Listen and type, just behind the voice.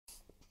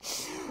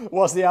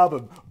What's the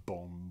album?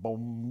 Boom,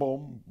 boom,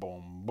 boom,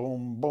 boom,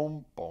 boom,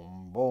 boom,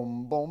 boom,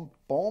 boom, boom,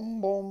 boom,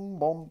 boom,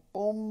 boom,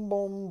 boom,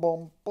 boom,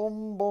 boom,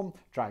 boom, boom.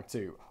 Track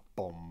 2.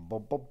 Boom,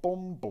 boom, boom,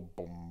 boom, boom,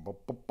 boom,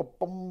 boom, boom,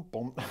 boom,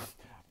 boom.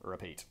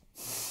 Repeat.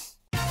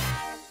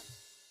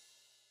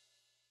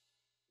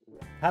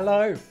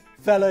 Hello,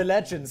 fellow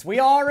legends. We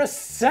are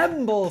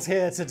assembled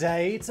here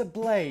today to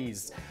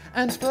blaze.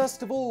 And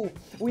first of all,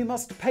 we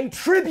must pay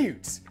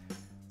tribute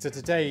to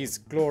today's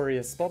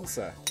glorious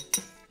sponsor.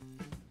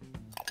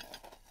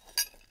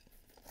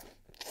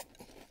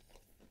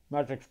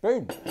 Magic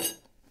Spoon.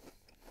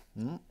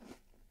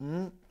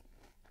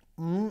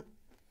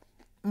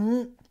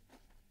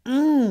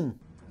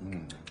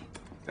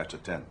 That's a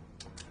 10.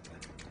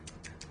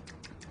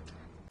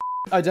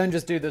 I don't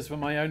just do this for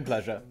my own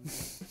pleasure.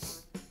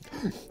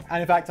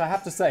 And in fact, I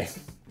have to say,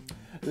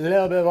 a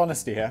little bit of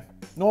honesty here.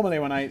 Normally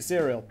when I eat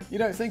cereal, you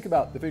don't think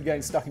about the food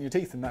getting stuck in your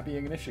teeth and that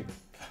being an issue.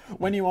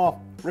 When you are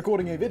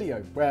recording a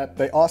video where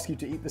they ask you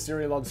to eat the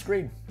cereal on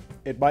screen,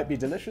 it might be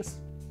delicious,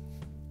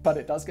 but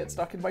it does get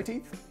stuck in my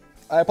teeth.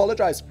 I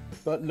apologize.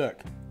 But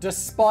look,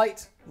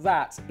 despite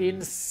that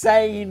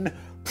insane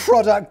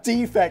product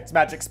defect,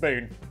 Magic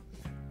Spoon,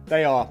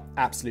 they are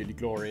absolutely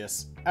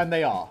glorious, and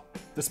they are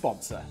the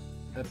sponsor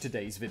of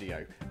today's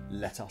video.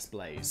 Let us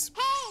blaze.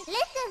 Hey,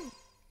 listen!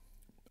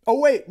 Oh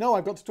wait, no,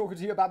 I've got to talk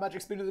to you about Magic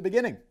Spoon at the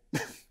beginning.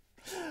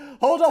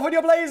 Hold off on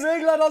your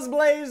blazing, let us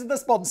blaze the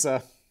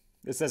sponsor.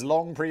 It says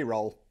long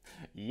pre-roll.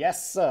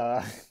 Yes,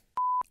 sir.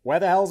 Where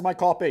the hell's my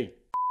copy?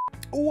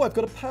 Oh, I've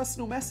got a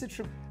personal message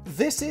from...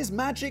 This is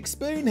Magic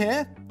Spoon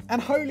here, and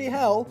holy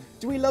hell,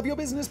 do we love your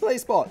business play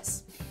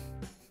spots.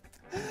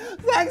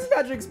 Thanks,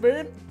 Magic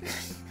Spoon.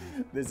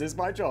 This is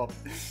my job.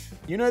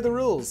 You know the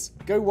rules.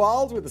 Go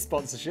wild with the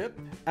sponsorship,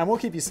 and we'll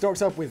keep you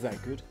stocked up with that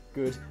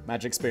good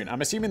Magic Spoon.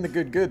 I'm assuming the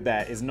good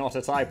there is not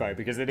a typo,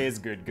 because it is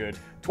good.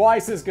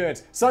 Twice as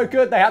good. So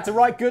good, they had to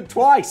write good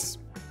twice.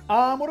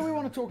 What do we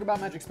want to talk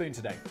about Magic Spoon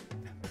today?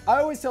 I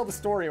always tell the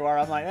story where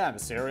I'm like, yeah, the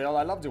cereal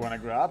I loved it when I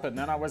grew up, and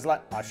then I was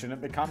like, I shouldn't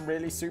become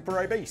really super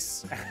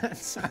obese.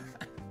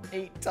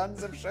 Eat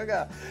tons of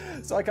sugar.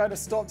 So I kind of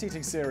stopped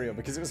eating cereal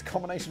because it was a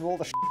combination of all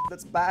the shit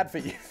that's bad for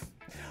you.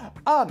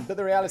 But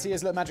the reality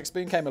is that Magic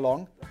Spoon came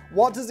along.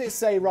 What does it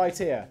say right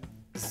here?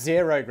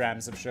 0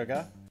 grams of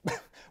sugar.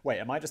 Wait,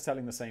 am I just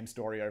telling the same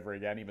story over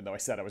again, even though I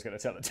said I was going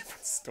to tell a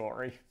different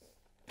story?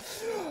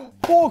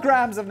 4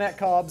 grams of net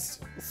carbs,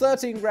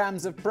 13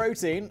 grams of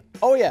protein.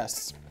 Oh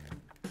yes.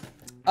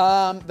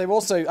 They've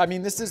also, I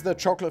mean, this is the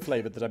chocolate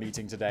flavored that I'm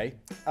eating today.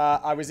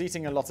 I was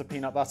eating a lot of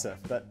peanut butter,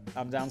 but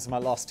I'm down to my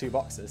last 2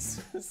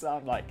 boxes. So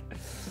I'm like,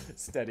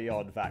 steady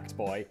on, fact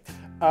boy.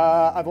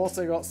 I've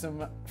also got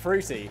some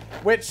fruity,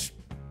 which,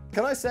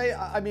 can I say,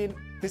 I mean,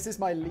 this is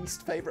my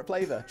least favorite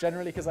flavor,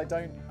 generally because I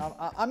don't,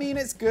 I mean,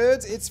 it's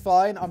good, it's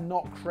fine. I'm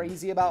not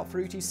crazy about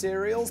fruity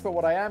cereals, but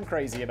what I am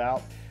crazy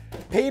about,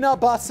 peanut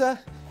butter,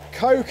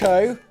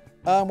 cocoa,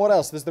 what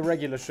else? There's the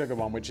regular sugar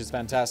one, which is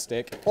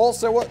fantastic.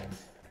 Also, what?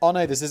 Oh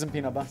no, this isn't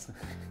peanut butter.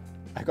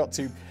 I got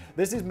 2.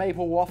 This is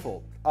maple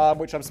waffle,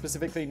 which I'm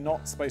specifically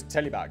not supposed to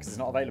tell you about because it's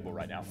not available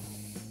right now.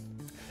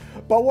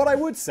 But what I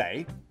would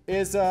say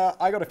is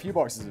I got a few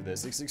boxes of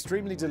this. It's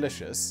extremely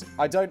delicious.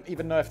 I don't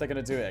even know if they're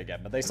going to do it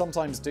again, but they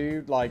sometimes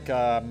do, like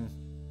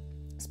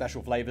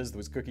special flavors. There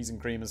was cookies and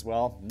cream as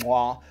well.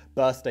 Mwah.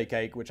 Birthday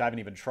cake, which I haven't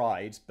even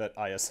tried, but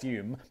I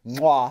assume.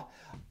 Mwah.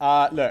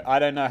 Look, I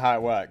don't know how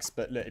it works,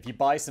 but look, if you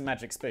buy some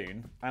Magic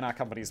Spoon and our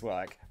companies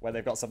work, where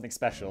they've got something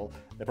special,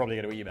 they're probably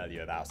going to email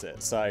you about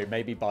it. So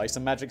maybe buy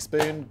some Magic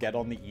Spoon, get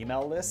on the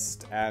email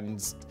list,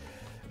 and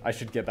I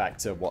should get back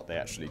to what they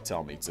actually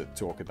tell me to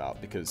talk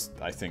about, because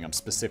I think I'm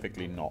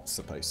specifically not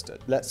supposed to.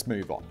 Let's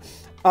move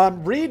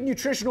on. Read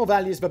nutritional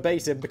values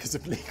verbatim because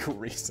of legal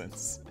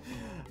reasons.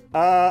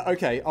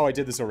 Okay. Oh, I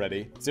did this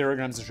already. 0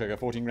 grams of sugar,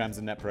 14 grams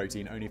of net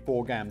protein, only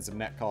 4 grams of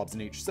net carbs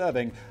in each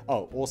serving.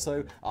 Oh,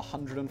 also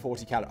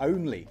 140 calories.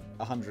 Only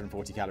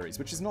 140 calories,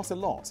 which is not a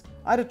lot.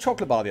 I had a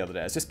chocolate bar the other day.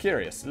 I was just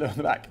curious. Look on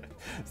the back.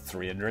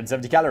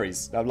 370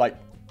 calories. I'm like,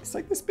 it's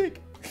like this big.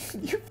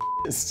 You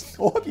f***ers.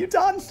 What have you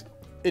done?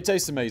 It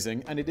tastes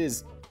amazing, and it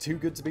is too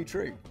good to be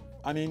true.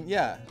 I mean,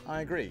 yeah,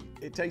 I agree.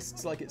 It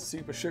tastes like it's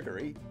super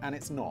sugary, and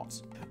it's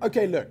not.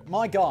 Okay, look,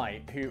 my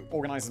guy who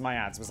organizes my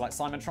ads was like,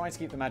 Simon, try to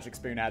keep the Magic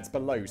Spoon ads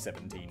below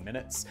 17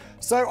 minutes.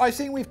 So I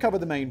think we've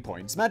covered the main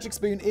points. Magic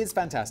Spoon is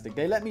fantastic.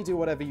 They let me do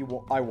whatever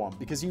I want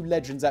because you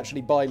legends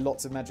actually buy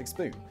lots of Magic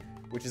Spoon,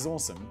 which is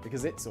awesome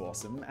because it's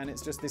awesome, and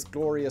it's just this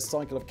glorious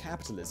cycle of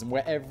capitalism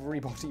where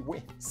everybody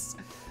wins.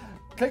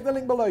 Click the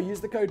link below, use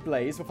the code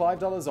BLAZE for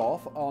 $5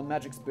 off on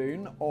Magic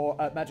Spoon or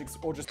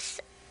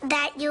just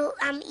That you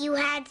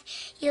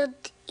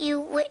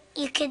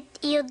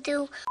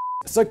do.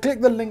 So click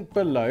the link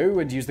below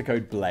and use the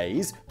code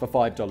BLAZE for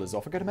 $5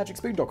 off, or go to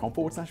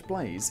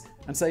magicspoon.com/blaze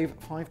and save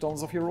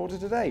 $5 off your order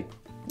today.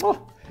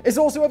 Oh, it's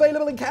also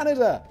available in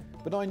Canada,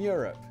 but not in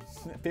Europe.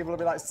 People will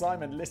be like,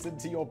 Simon, listen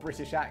to your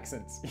British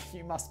accents.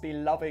 You must be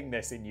loving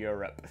this in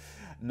Europe.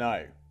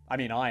 No. I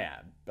mean, I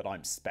am, but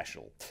I'm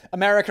special.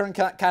 America and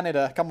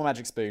Canada, come on,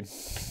 Magic Spoon.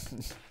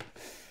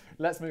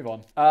 let's move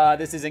on.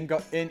 This is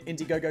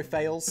IndieGoGo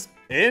fails.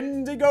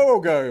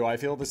 IndieGoGo! I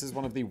feel this is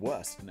one of the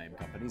worst named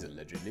companies,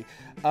 allegedly.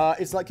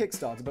 It's like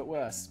Kickstarter, but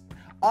worse.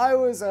 I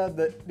always heard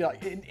that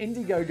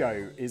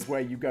IndieGoGo is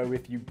where you go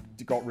if you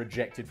got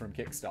rejected from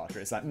Kickstarter.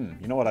 It's like,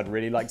 you know what I'd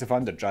really like to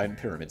fund? A giant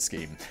pyramid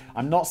scheme.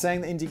 I'm not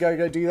saying that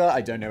IndieGoGo do that.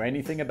 I don't know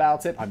anything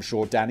about it. I'm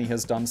sure Danny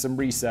has done some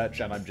research,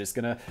 and I'm just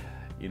gonna,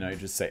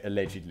 just say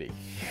allegedly.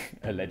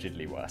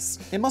 Allegedly worse.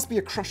 It must be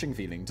a crushing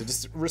feeling to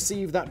just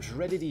receive that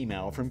dreaded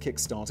email from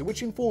Kickstarter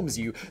which informs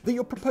you that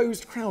your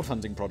proposed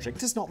crowdfunding project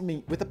does not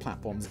meet with the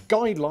platform's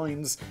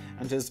guidelines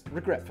and has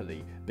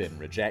regretfully been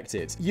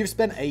rejected. You've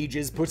spent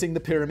ages putting the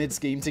pyramid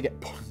scheme together.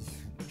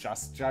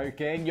 Just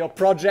joking. Your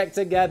project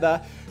together.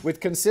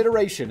 With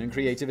consideration and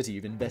creativity,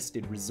 you've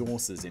invested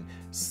resources in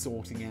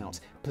sorting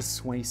out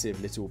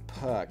persuasive little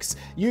perks.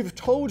 You've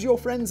told your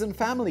friends and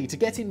family to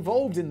get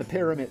involved in the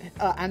pyramid,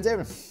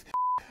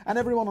 and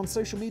everyone on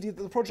social media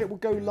that the project will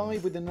go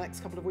live within the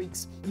next couple of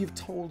weeks. You've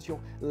told your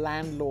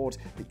landlord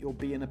that you'll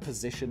be in a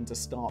position to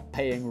start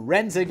paying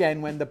rent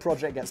again when the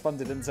project gets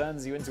funded and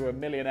turns you into a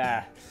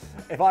millionaire.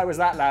 If I was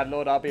that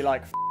landlord, I'd be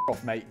like, F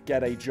off, mate,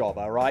 get a job,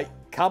 all right?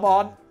 Come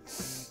on.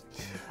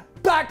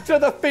 Back to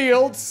the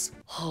fields!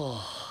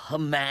 Oh, a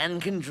man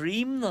can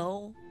dream,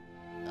 though.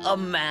 A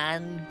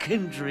man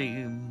can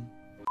dream.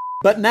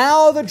 But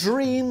now the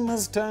dream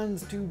has turned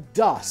to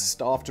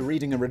dust after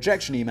reading a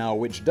rejection email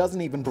which doesn't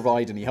even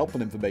provide any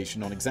helpful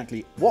information on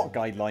exactly what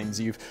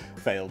guidelines you've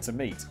failed to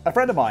meet. A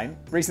friend of mine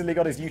recently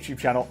got his YouTube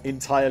channel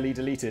entirely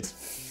deleted.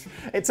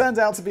 It turned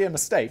out to be a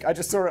mistake. I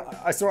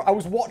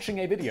was watching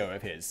a video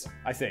of his,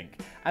 I think,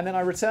 and then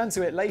I returned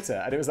to it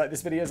later and it was like,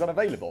 this video is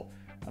unavailable.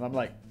 And I'm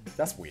like,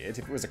 that's weird.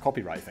 If it was a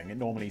copyright thing, it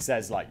normally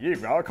says like,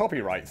 you've got a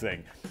copyright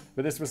thing.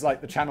 But this was like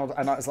the channel,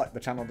 and I was like, the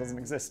channel doesn't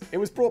exist. It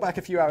was brought back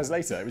a few hours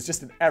later. It was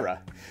just an error.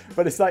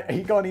 But it's like,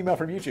 he got an email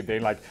from YouTube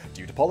being like,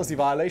 due to policy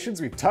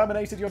violations, we've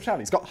terminated your channel.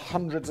 He's got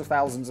hundreds of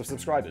thousands of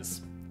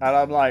subscribers. And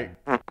I'm like,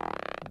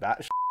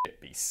 that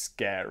shit be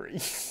scary.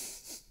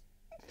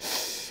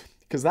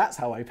 Because that's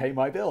how I pay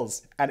my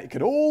bills. And it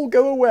could all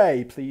go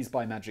away, please,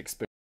 by Magic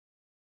Spoon.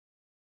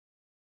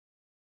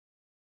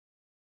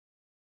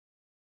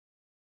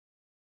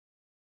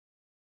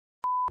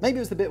 Maybe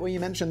it was the bit where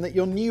you mentioned that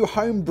your new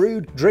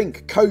home-brewed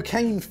drink,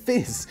 Cocaine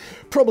Fizz,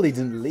 probably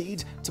didn't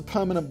lead to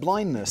permanent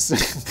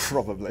blindness.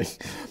 Probably.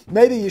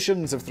 Maybe you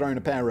shouldn't have thrown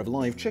a pair of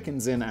live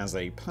chickens in as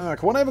a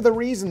perk. Whatever the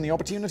reason, the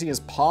opportunity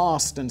has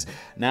passed, and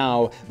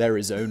now there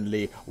is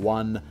only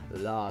one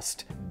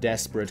last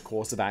desperate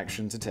course of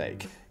action to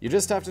take. You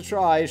just have to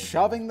try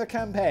shoving the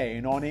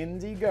campaign on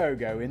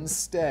IndieGoGo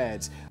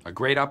instead. A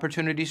great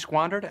opportunity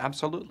squandered?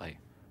 Absolutely.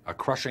 A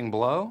crushing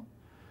blow?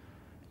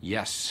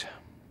 Yes.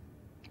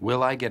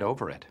 Will I get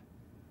over it?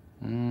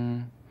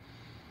 No.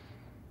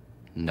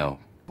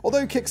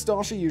 Although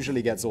Kickstarter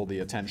usually gets all the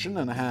attention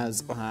and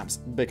has perhaps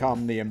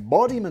become the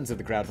embodiment of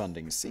the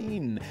crowdfunding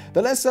scene,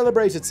 the less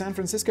celebrated San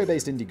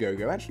Francisco-based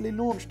IndieGoGo actually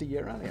launched a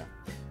year earlier.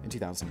 In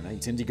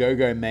 2008,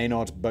 IndieGoGo may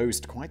not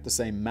boast quite the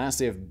same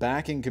massive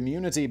backing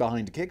community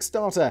behind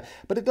Kickstarter,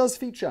 but it does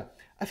feature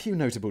a few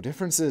notable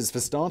differences.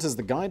 For starters,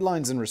 the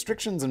guidelines and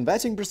restrictions and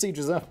vetting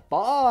procedures are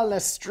far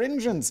less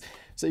stringent,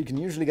 so you can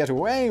usually get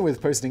away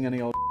with posting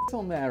any old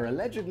on there,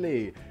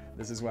 allegedly.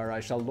 This is where I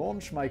shall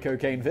launch my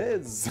Cocaine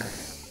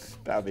Fizz.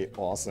 That'd be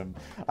awesome.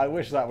 I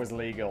wish that was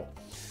legal.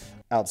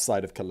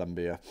 Outside of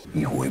Colombia.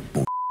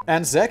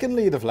 And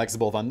secondly, the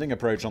flexible funding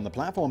approach on the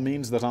platform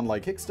means that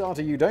unlike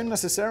Kickstarter, you don't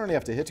necessarily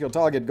have to hit your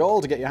target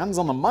goal to get your hands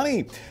on the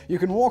money. You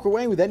can walk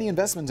away with any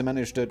investment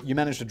you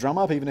manage to drum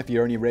up, even if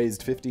you only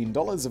raised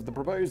 $15 of the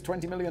proposed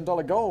 $20 million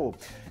goal.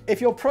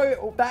 If you're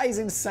that is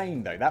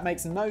insane though. That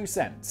makes no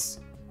sense.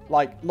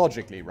 Like,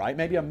 logically, right?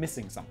 Maybe I'm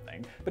missing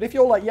something. But if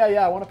you're like, yeah,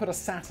 I want to put a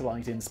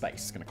satellite in space.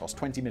 It's going to cost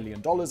 $20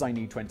 million. I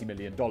need $20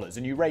 million.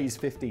 And you raise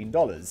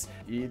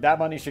 $15. That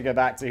money should go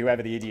back to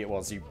whoever the idiot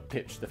was who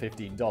pitched the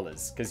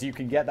 $15. Because you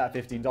can get that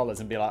 $15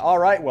 and be like, all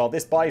right, well,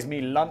 this buys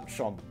me lunch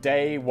on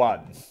day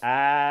one.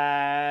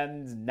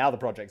 And now the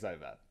project's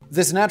over.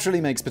 This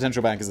naturally makes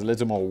potential bankers a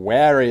little more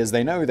wary, as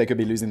they know they could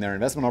be losing their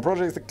investment on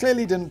projects that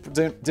clearly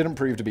didn't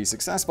prove to be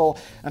successful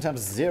and have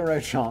zero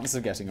chance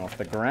of getting off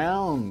the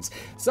ground.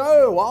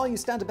 So, while you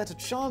stand a better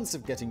chance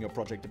of getting your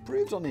project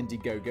approved on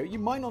IndieGoGo, you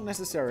might not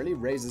necessarily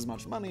raise as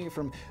much money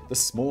from the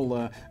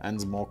smaller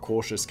and more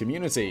cautious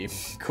community.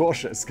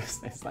 Cautious,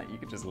 because it's like you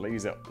could just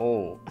lose it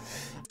all.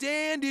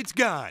 And it's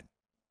gone.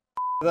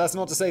 That's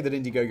not to say that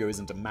IndieGoGo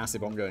isn't a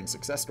massive ongoing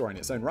success story in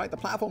its own right. The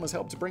platform has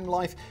helped to bring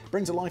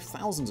to life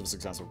thousands of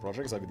successful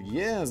projects over the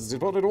years,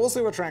 but it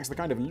also attracts the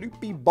kind of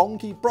loopy,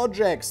 bonky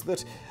projects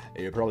that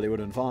you probably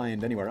wouldn't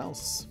find anywhere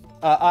else.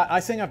 I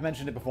think I've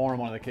mentioned it before in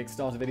one of the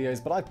Kickstarter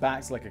videos, but I've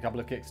backed like a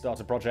couple of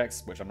Kickstarter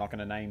projects, which I'm not going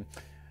to name.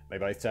 They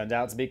both turned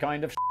out to be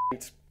kind of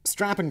shit.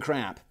 Strap and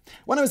crap.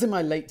 When I was in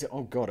my late...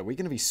 Oh god, are we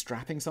going to be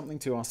strapping something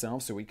to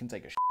ourselves so we can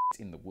take a shit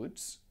in the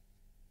woods?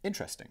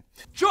 Interesting.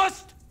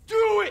 Just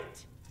do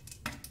it!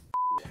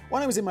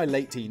 When I was in my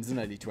late teens and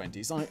early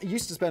 20s, I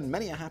used to spend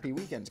many a happy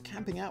weekend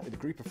camping out with a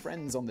group of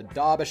friends on the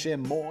Derbyshire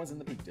moors in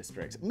the Peak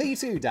District. Me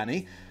too,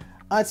 Danny.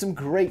 I had some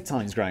great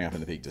times growing up in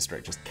the Peak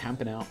District, just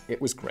camping out. It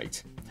was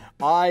great.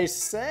 I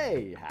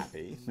say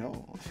happy.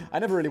 No, I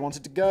never really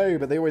wanted to go,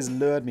 but they always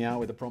lured me out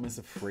with the promise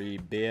of free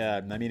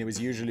beer. I mean, it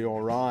was usually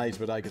alright,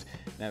 but I could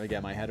never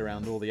get my head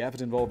around all the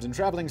effort involved in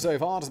traveling so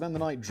far to spend the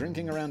night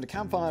drinking around a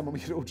campfire when we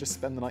could all just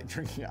spend the night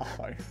drinking at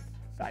home.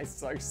 That is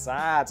so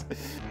sad.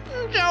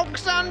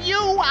 Joke's on you,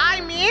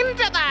 I'm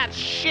into that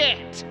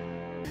shit!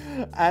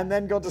 And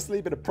then got to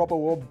sleep in a proper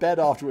warm bed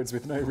afterwards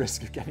with no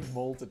risk of getting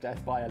mauled to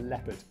death by a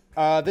leopard.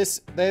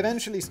 They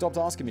eventually stopped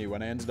asking me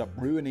when I ended up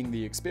ruining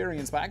the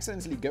experience by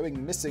accidentally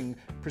going missing,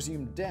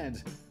 presumed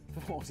dead,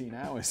 for 14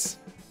 hours.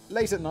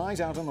 Late at night,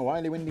 out on the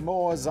wily windy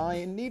moors,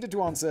 I needed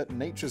to answer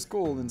nature's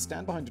call and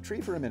stand behind a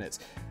tree for a minute.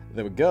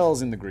 There were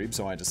girls in the group,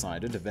 so I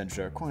decided to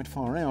venture quite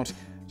far out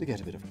to get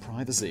a bit of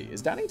privacy.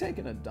 Is Danny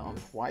taking a dump?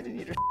 Why didn't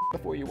you just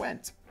before you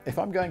went? If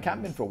I'm going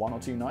camping for 1 or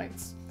 2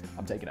 nights,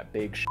 I'm taking a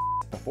big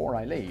before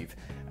I leave,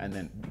 and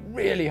then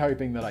really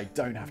hoping that I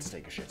don't have to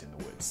take a shit in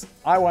the woods.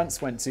 I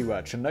once went to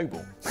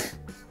Chernobyl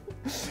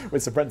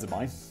with some friends of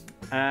mine,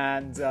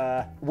 and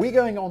we're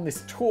going on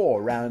this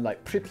tour around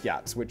like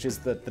Pripyat, which is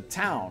the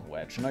town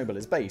where Chernobyl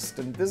is based,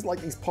 and there's like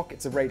these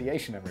pockets of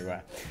radiation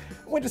everywhere.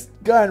 We're just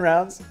going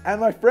around,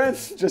 and my friend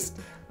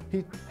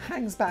he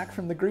hangs back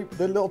from the group,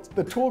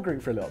 the tour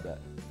group for a little bit,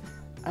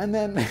 and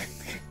then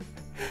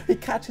he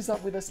catches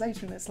up with us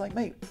later, and it's like,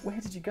 mate, where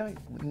did you go?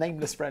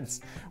 Nameless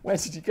friends, where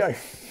did you go?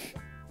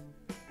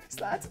 He's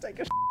like, I had to take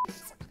a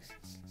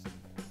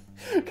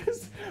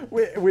because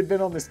we'd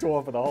been on this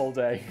tour for the whole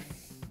day.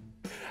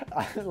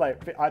 I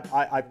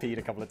peed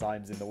a couple of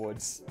times in the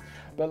woods,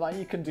 but like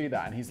you can do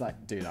that. And he's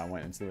like, dude, I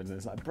went into the woods, and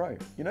it's like, bro,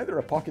 you know there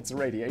are pockets of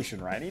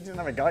radiation, right? And he didn't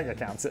have a Geiger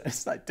counter.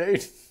 It's like,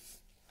 dude,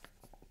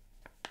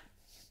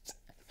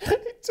 he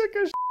took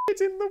a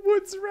shit in the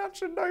woods around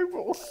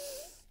Chernobyl.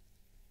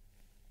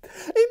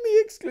 In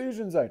the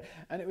exclusion zone.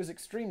 And it was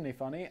extremely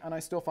funny, and I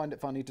still find it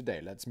funny today.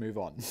 Let's move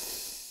on.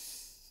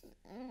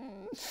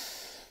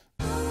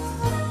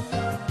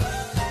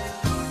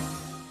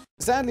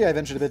 Sadly, I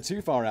ventured a bit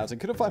too far out and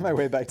couldn't find my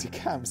way back to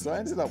camp, so I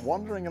ended up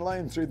wandering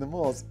alone through the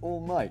moors all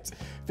night,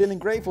 feeling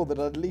grateful that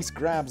I'd at least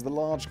grabbed the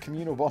large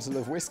communal bottle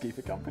of whiskey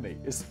for company.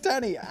 It's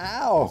Danny,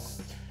 ow!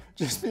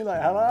 Just be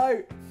like,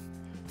 hello?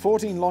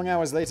 14 long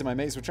hours later, my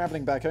mates were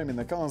travelling back home in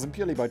their cars and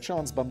purely by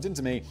chance bumped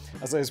into me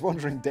as I was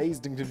wandering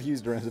dazed and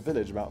confused around a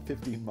village about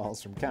 15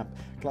 miles from camp,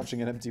 clutching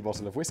an empty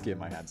bottle of whiskey in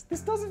my hands. This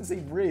doesn't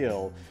seem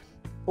real.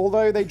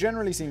 Although they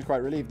generally seemed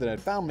quite relieved that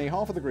I'd found me,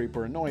 half of the group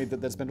were annoyed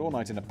that they'd spent all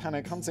night in a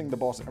panic hunting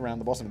around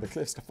the bottom of the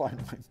cliffs to find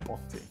my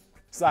body.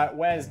 So,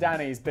 where's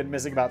Danny? He's been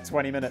missing about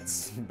 20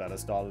 minutes. Better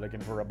start looking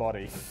for a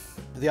body.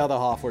 The other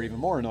half were even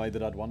more annoyed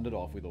that I'd wandered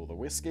off with all the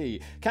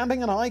whiskey.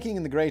 Camping and hiking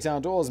in the great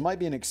outdoors might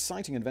be an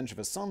exciting adventure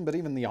for some, but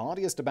even the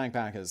hardiest of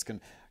backpackers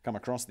can come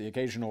across the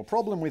occasional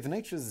problem with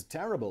nature's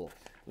terrible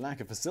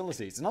lack of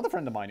facilities. Another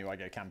friend of mine who I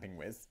go camping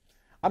with,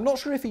 I'm not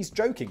sure if he's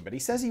joking, but he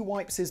says he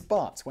wipes his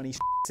butt when he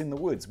shits in the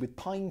woods with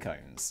pine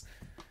cones.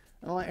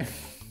 I'm like,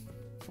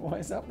 what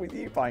is up with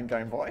you,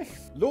 pinecone boy?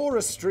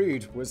 Laura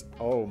Strood was,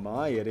 oh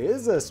my, it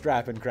is a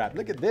strap and crap.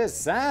 Look at this,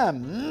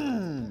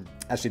 Sam.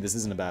 Actually, this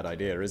isn't a bad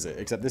idea, is it?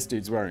 Except this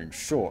dude's wearing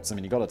shorts. I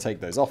mean, you gotta take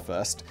those off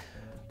first.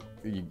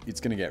 It's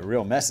gonna get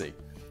real messy.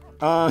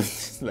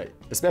 Like,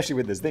 especially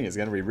with this thing, it's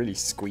gonna be really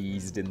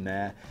squeezed in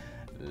there.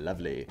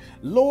 Lovely.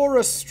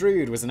 Laura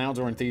Strood was an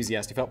outdoor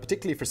enthusiast who felt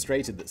particularly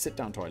frustrated that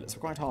sit-down toilets were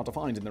quite hard to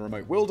find in the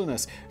remote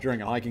wilderness.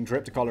 During a hiking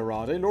trip to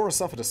Colorado, Laura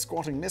suffered a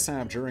squatting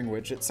mishap during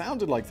which it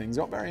sounded like things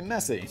got very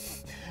messy.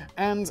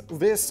 And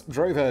this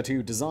drove her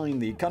to design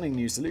the cunning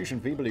new solution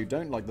for people who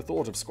don't like the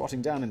thought of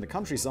squatting down in the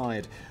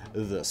countryside,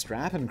 the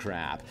strap and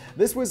crap.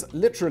 This was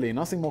literally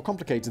nothing more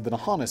complicated than a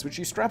harness which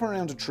you strap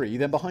around a tree,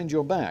 then behind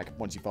your back.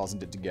 Once you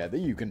fastened it together,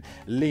 you can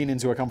lean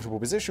into a comfortable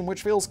position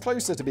which feels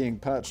closer to being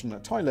perched on a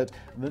toilet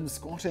than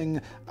squatting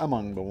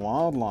among the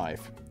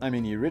wildlife. I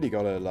mean, you really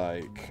gotta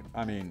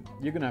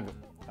you can have,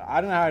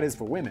 I don't know how it is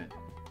for women,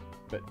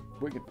 but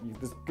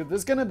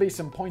there's gonna be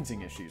some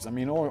pointing issues. I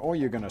mean, or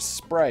you're gonna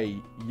spray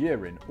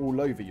urine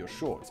all over your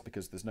shorts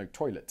because there's no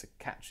toilet to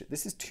catch it.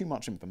 This is too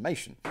much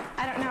information.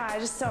 I don't know, I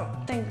just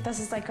don't think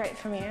this is like great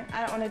for me.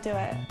 I don't want to do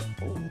it.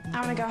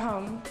 I want to go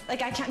home.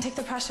 Like, I can't take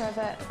the pressure of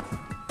it.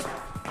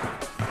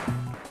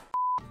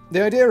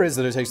 The idea is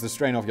that it takes the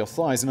strain off your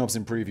thighs and helps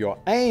improve your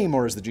aim,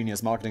 or as the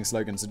genius marketing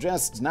slogan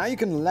suggests, now you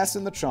can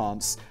lessen the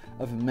chance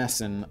of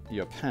messing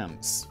your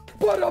pants.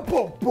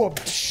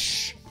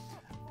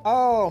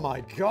 Oh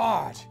my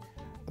god!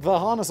 The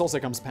harness also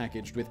comes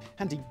packaged with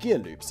handy gear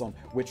loops on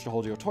which to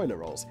hold your toilet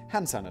rolls,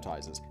 hand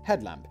sanitizers,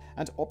 headlamp,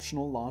 and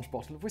optional large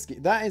bottle of whiskey.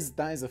 That is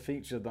a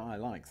feature that I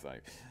like, though.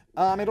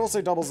 It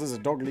also doubles as a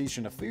dog leash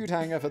and a food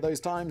hanger for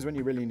those times when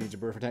you really need to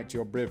protect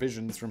your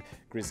provisions from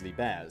grizzly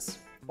bears.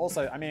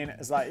 Also, I mean,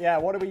 it's like, yeah,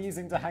 what are we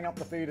using to hang up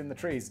the food in the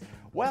trees?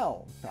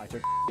 Well, I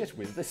took shit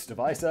with this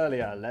device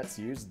earlier. Let's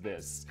use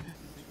this.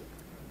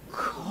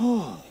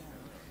 Cool.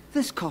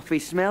 This coffee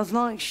smells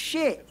like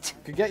shit.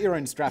 You could get your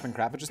own strap and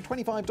crap for just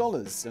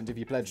 $25, and if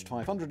you pledged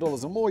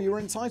 $500 or more, you were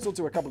entitled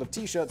to a couple of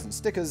t-shirts and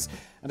stickers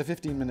and a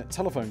 15-minute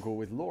telephone call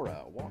with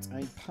Laura. What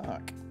a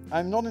perk.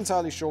 I'm not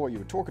entirely sure what you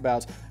would talk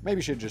about. Maybe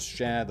you should just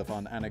share the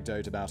fun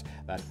anecdote about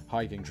that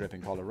hiking trip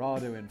in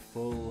Colorado in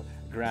full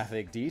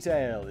graphic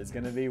detail. It's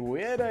going to be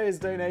weirdos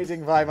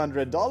donating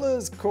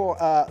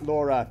 $500,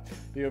 Laura.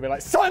 People will be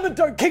like, Simon,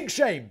 don't kink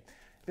shame!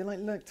 Be like,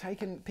 look,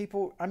 taking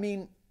people, I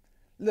mean,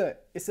 look,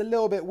 it's a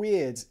little bit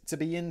weird to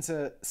be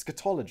into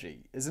scatology,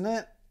 isn't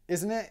it?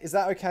 Isn't it? Is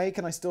that okay?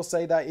 Can I still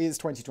say that? It is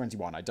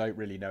 2021. I don't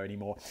really know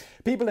anymore.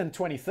 People in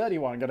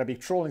 2031 are going to be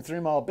trawling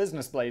through my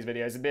business plays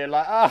videos and being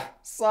like,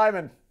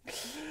 Simon,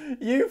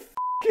 you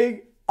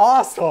fucking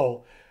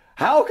asshole.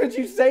 How could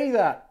you say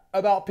that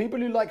about people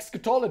who like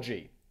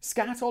scatology?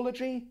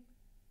 Scatology?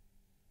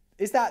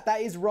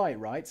 That is right?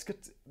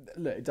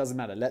 Look, it doesn't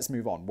matter. Let's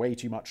move on. Way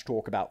too much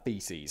talk about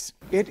feces.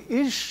 It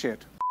is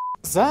shit.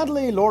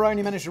 Sadly, Laura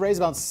only managed to raise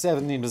about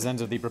 17%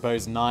 of the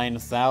proposed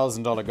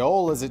 $9,000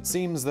 goal, as it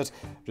seems that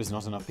just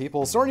not enough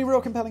people saw any real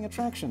compelling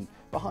attraction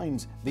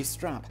behind the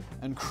strap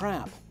and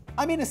crap.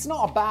 I mean, it's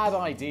not a bad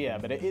idea,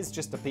 but it is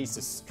just a piece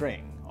of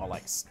string, or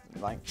like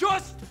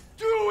Just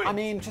do it! I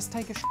mean, just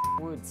take a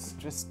woods,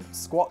 just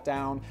squat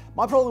down.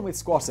 My problem with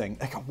squatting,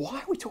 why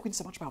are we talking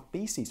so much about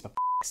feces, for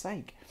f***'s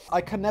sake?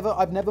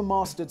 I've never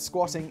mastered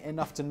squatting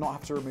enough to not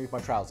have to remove my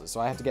trousers, so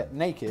I have to get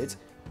naked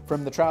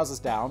from the trousers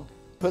down,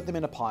 put them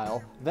in a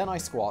pile, then I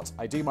squat,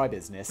 I do my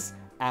business,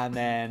 and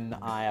then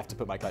I have to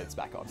put my clothes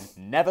back on.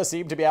 Never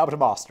seem to be able to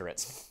master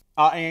it.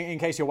 In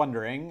case you're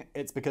wondering,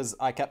 it's because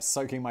I kept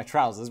soaking my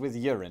trousers with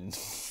urine.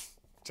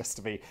 Just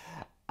to be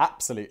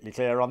absolutely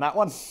clear on that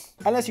one.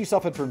 Unless you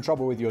suffered from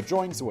trouble with your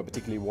joints or were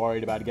particularly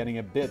worried about getting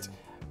bit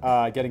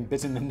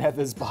in the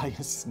nethers by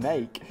a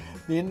snake,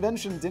 the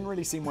invention didn't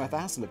really seem worth the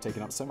hassle of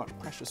taking up so much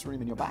precious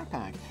room in your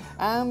backpack.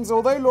 And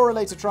although Laura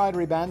later tried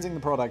rebanding the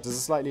product as a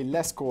slightly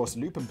less coarse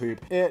loop and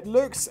poop, it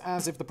looks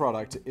as if the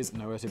product is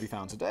nowhere to be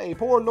found today.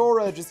 Poor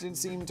Laura just didn't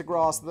seem to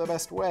grasp the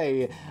best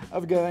way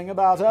of going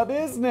about her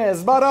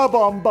business.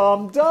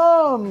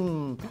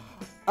 Ba-da-bum-bum-dum!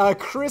 A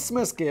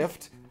Christmas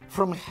gift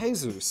from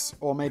Jesus,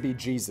 or maybe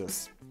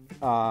Jesus.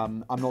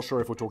 I'm not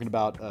sure if we're talking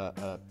about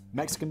a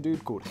Mexican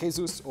dude called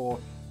Jesus or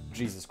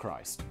Jesus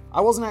Christ.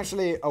 I wasn't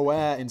actually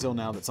aware until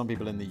now that some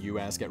people in the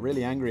US get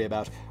really angry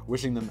about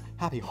wishing them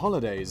happy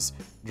holidays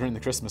during the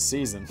Christmas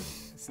season.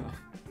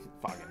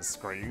 Fucking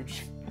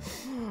Scrooge.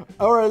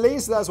 Or at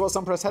least that's what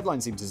some press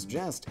headlines seem to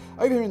suggest.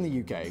 Over here in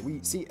the UK,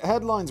 we see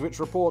headlines which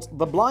report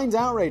the blind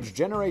outrage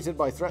generated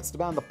by threats to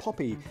ban the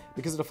poppy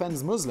because it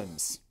offends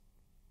Muslims.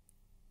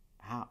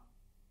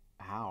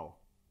 How?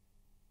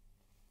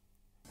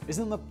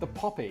 Isn't the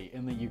poppy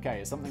in the UK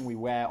is something we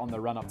wear on the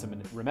run-up to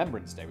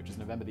Remembrance Day, which is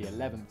November the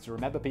 11th, to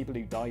remember people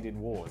who died in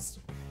wars?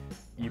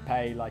 You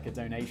pay like a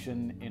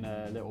donation in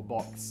a little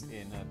box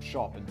in a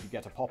shop and you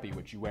get a poppy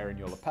which you wear in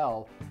your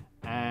lapel,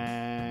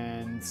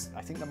 and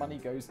I think the money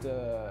goes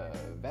to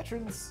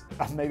veterans?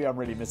 Maybe I'm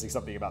really missing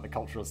something about the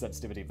cultural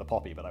sensitivity of the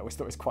poppy, but I always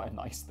thought it was quite a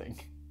nice thing.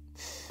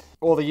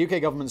 Or the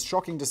UK government's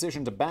shocking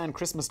decision to ban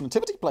Christmas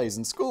nativity plays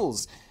in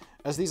schools,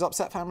 as these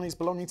upset families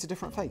belonging to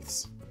different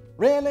faiths.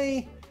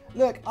 Really?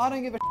 Look, I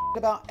don't give a shit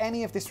about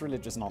any of this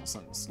religious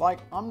nonsense. Like,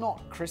 I'm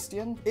not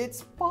Christian.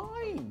 It's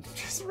fine.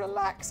 Just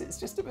relax. It's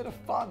just a bit of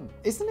fun.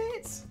 Isn't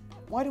it?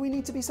 Why do we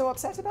need to be so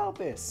upset about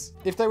this?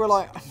 If they were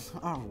like,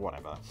 oh,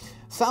 whatever.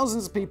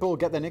 Thousands of people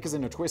get their knickers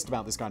in a twist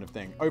about this kind of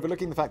thing,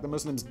 overlooking the fact that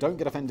Muslims don't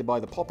get offended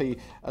by the poppy,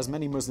 as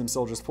many Muslim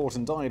soldiers fought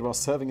and died while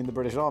serving in the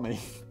British Army.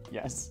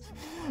 Yes.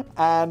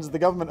 And the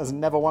government has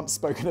never once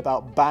spoken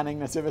about banning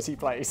nativity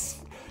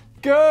plays.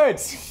 Good!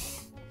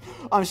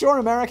 I'm sure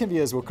American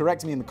viewers will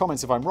correct me in the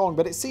comments if I'm wrong,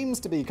 but it seems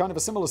to be kind of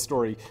a similar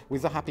story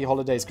with the Happy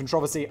Holidays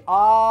controversy.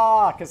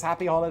 Because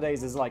Happy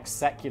Holidays is like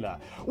secular.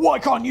 Why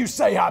can't you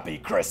say Happy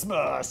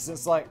Christmas?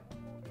 It's like,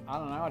 I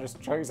don't know, I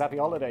just chose Happy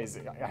Holidays.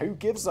 Who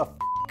gives a f***?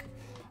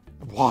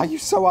 Why are you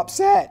so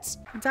upset?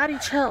 Daddy,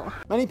 chill.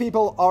 Many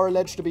people are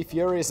alleged to be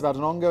furious about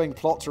an ongoing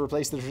plot to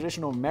replace the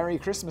traditional Merry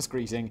Christmas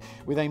greeting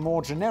with a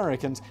more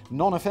generic and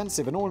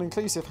non-offensive and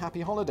all-inclusive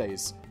Happy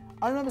Holidays.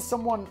 I remember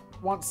someone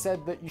once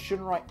said that you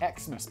shouldn't write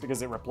Xmas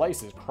because it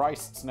replaces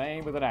Christ's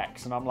name with an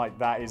X, and I'm like,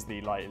 that is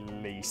the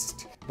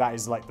least. That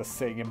is like the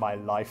thing in my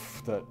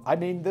life that, I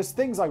mean, there's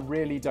things I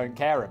really don't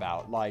care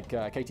about, like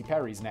Katy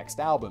Perry's next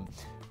album.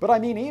 But I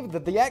mean, even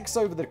the X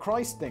over the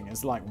Christ thing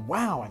is like,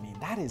 wow, I mean,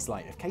 that is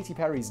like, if Katy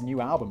Perry's new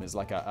album is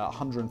like a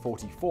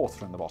 144th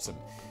from the bottom,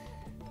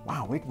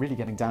 wow, we're really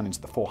getting down into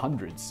the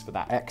 400s for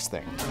that X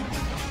thing.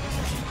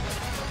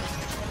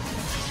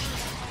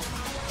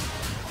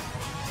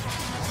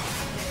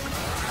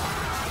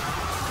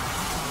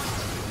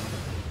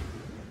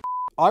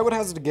 I would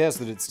hazard a guess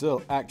that it's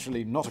still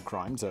actually not a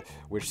crime to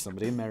wish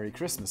somebody a Merry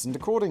Christmas, and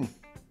according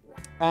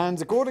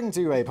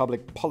to a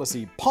public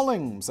policy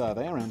polling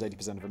survey, around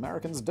 80% of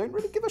Americans don't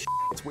really give a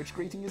shit which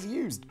greeting is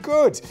used.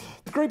 Good!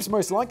 The groups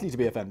most likely to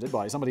be offended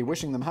by somebody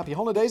wishing them happy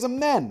holidays are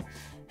men,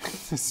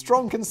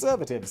 strong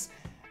conservatives,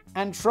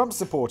 and Trump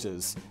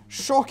supporters.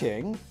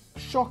 Shocking,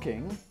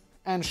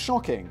 and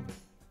shocking.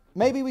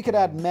 Maybe we could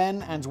add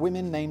men and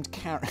women named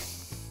Karen.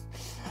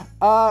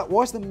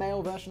 What's the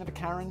male version of a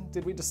Karen?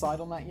 Did we decide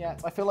on that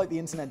yet? I feel like the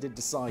internet did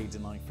decide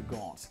and I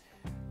forgot.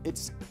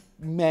 It's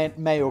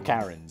male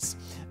Karens.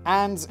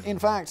 And, in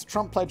fact,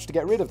 Trump pledged to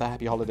get rid of the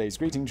Happy Holidays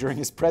greeting during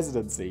his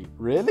presidency.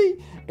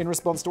 Really? In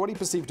response to what he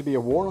perceived to be a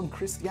war on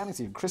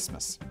Christianity and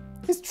Christmas.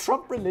 Is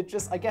Trump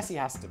religious? I guess he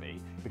has to be,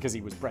 because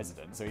he was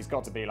president, so he's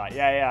got to be like,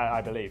 yeah,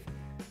 I believe.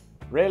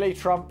 Really,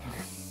 Trump?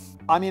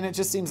 I mean, it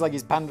just seems like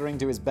he's pandering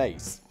to his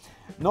base.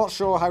 Not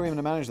sure how he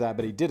even managed that,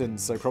 but he didn't,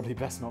 so probably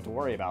best not to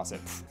worry about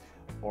it. Pfft,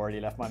 already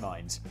left my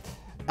mind.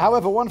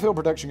 However, one film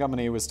production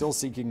company was still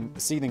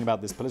seething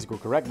about this political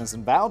correctness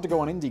and vowed to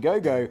go on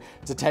IndieGoGo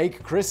to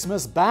take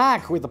Christmas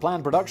back with the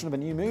planned production of a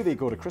new movie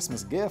called A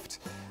Christmas Gift,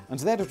 and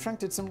they'd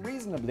attracted some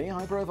reasonably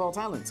high-profile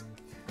talent.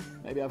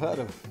 Maybe I've heard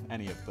of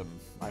any of them.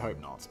 I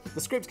hope not. The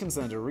script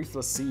concerned a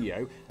ruthless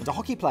CEO and a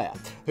hockey player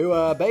who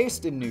are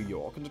based in New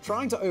York and are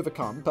trying to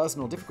overcome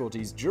personal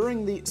difficulties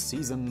during the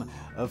season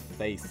of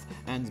faith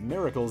and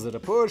miracles at a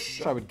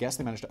push. I would guess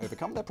they managed to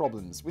overcome their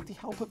problems with the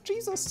help of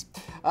Jesus.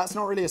 That's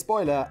not really a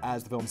spoiler,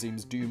 as the film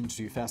seems doomed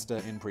to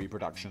fester in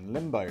pre-production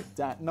limbo.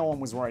 No one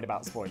was worried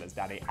about spoilers,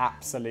 Daddy.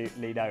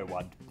 Absolutely no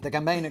one. The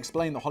campaign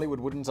explained that Hollywood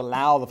wouldn't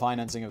allow the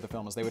financing of the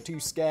film as they were too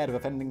scared of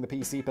offending the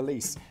PC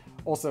police.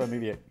 Also, a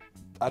movie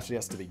actually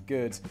has to be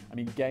good. I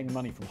mean, getting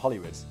money from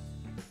Hollywood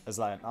as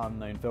like an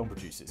unknown film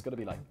producer, it's got to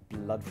be like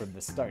blood from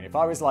the stone. If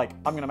I was like,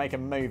 I'm going to make a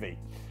movie,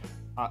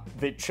 and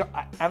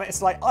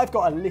it's like, I've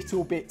got a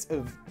little bit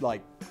of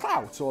like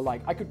clout, or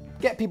like I could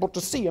get people to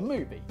see a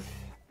movie.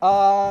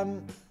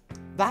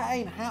 That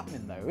ain't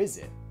happening though, is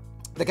it?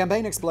 The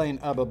campaign explained,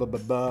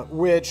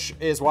 which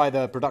is why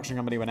the production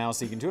company were now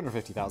seeking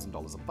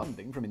 $250,000 of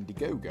funding from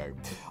IndieGoGo.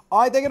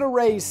 They're going to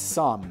raise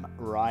some,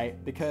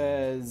 right?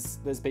 Because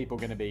there's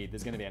going to be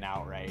an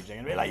outrage. They're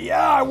going to be like,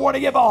 yeah, I want to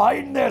get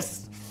behind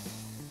this.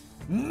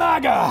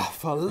 MAGA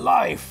for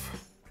life.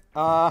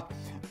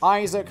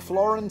 Isaac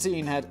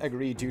Florentine had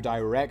agreed to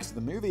direct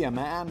the movie, a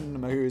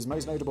man whose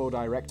most notable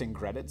directing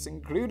credits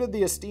included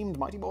the esteemed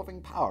Mighty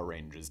Morphin Power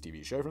Rangers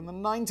TV show from the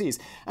 90s.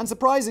 And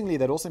surprisingly,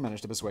 they'd also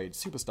managed to persuade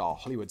superstar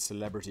Hollywood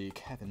celebrity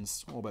Kevin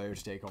Sorbo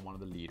to take on one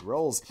of the lead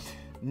roles.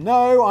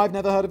 No, I've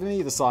never heard of him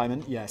either,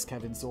 Simon. Yes,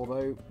 Kevin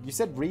Sorbo. You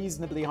said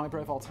reasonably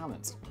high-profile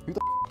talent. Who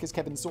the f*** is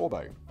Kevin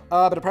Sorbo?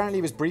 But apparently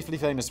he was briefly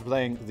famous for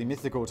playing the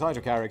mythical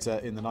title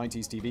character in the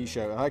 90s TV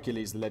show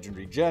Hercules: The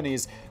Legendary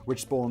Journeys,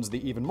 which spawns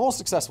the even more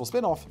successful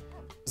spin-off,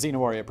 Xena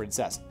Warrior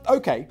Princess.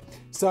 Okay,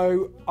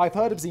 so I've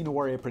heard of Xena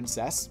Warrior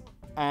Princess,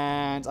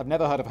 and I've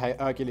never heard of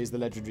Hercules: The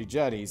Legendary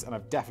Journeys, and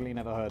I've definitely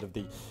never heard of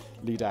the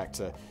lead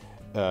actor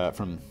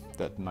from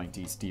the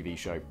 90s TV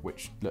show,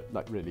 which,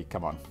 like, really,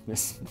 come on,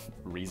 this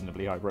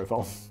reasonably high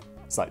profile.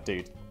 It's like,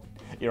 dude,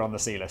 you're on the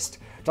C-list.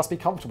 Just be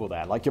comfortable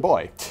there, like your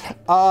boy.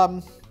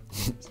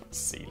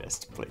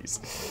 C-list, please.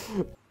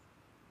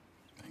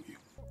 Thank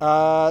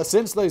you.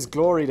 Since those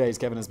glory days,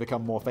 Kevin has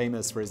become more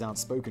famous for his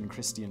outspoken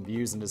Christian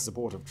views and his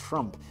support of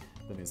Trump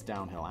than his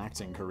downhill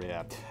acting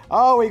career.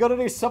 Oh, we gotta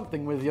do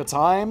something with your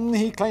time.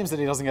 He claims that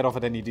he doesn't get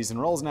offered any decent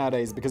roles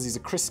nowadays because he's a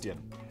Christian.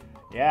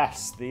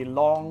 Yes, the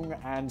long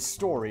and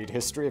storied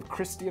history of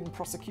Christian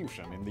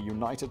prosecution in the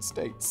United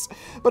States.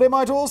 But it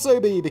might also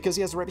be because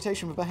he has a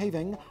reputation for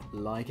behaving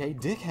like a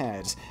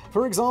dickhead.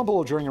 For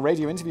example, during a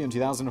radio interview in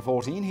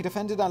 2014, he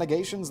defended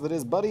allegations that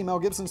his buddy Mel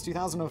Gibson's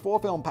 2004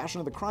 film Passion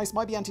of the Christ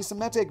might be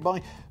anti-Semitic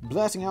by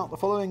blurting out the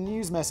following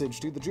news message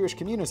to the Jewish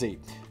community.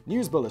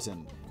 News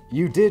bulletin.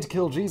 You did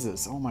kill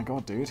Jesus. Oh my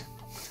god, dude.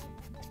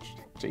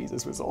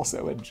 Jesus was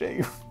also a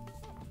Jew.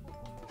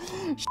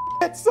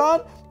 Shit,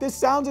 son! This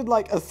sounded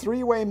like a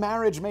three-way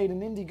marriage made in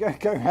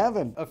IndieGoGo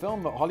heaven. A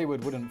film that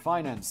Hollywood wouldn't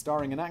finance,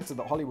 starring an actor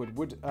that Hollywood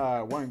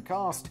won't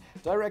cast,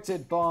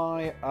 directed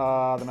by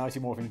the Mighty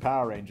Morphin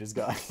Power Rangers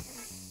guy.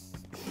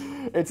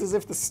 It's as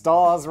if the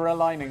stars were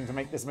aligning to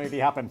make this movie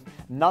happen.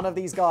 None of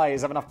these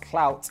guys have enough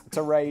clout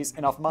to raise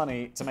enough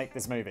money to make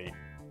this movie.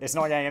 It's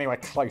not getting anywhere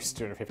close to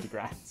 250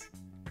 grand.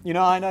 You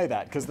know, I know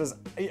that, because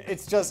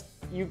it's just,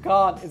 you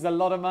can't, it's a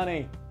lot of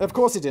money. Of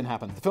course it didn't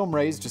happen. The film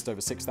raised just over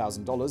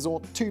 $6,000,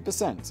 or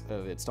 2%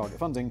 of its target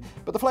funding,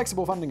 but the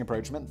flexible funding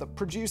approach meant that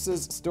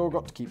producers still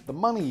got to keep the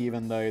money,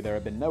 even though there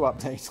had been no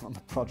update on the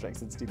project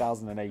since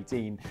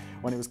 2018,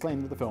 when it was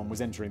claimed that the film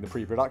was entering the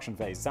pre-production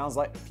phase. Sounds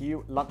like a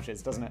few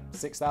lunches, doesn't it?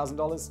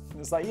 $6,000?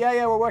 It's like,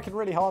 yeah, we're working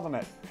really hard on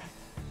it.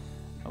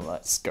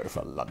 Let's go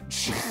for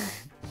lunch.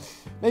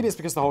 Maybe it's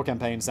because the whole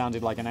campaign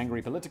sounded like an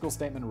angry political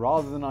statement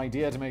rather than an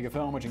idea to make a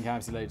film which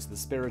encapsulates the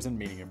spirit and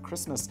meaning of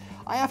Christmas.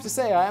 I have to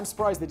say, I am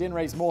surprised they didn't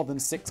raise more than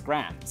 $6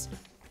 grand.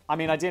 I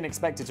mean, I didn't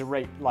expect it to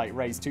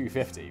raise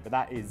 250, but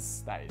that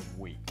is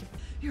weak.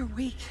 You're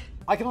weak.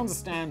 I can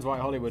understand why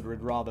Hollywood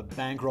would rather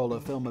bankroll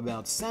a film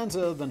about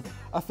Santa than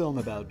a film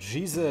about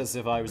Jesus.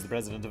 If I was the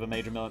president of a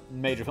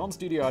major film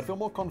studio, I'd feel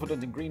more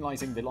confident in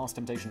greenlighting The Last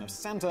Temptation of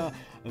Santa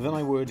than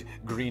I would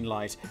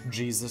greenlight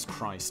Jesus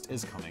Christ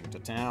is Coming to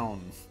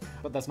Town.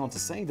 But that's not to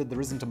say that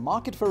there isn't a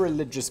market for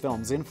religious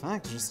films. In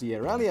fact, just a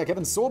year earlier,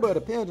 Kevin Sorbo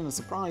appeared in a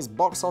surprise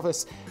box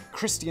office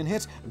Christian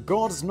hit,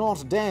 God's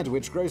Not Dead,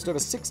 which grossed over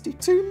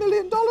 $62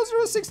 million for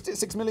a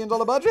 $66 million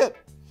budget,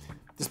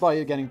 despite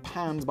it getting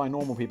panned by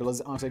normal people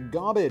as utter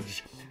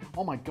garbage.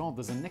 Oh my god,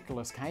 there's a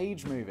Nicolas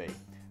Cage movie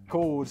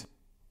called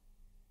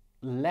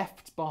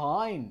Left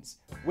Behind,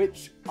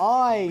 which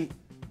well,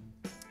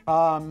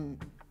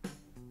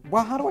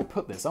 how do I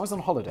put this? I was on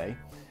holiday,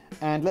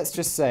 and let's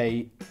just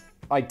say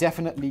I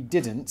definitely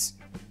didn't.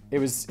 It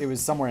was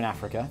somewhere in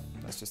Africa.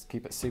 Let's just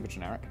keep it super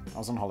generic. I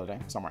was on holiday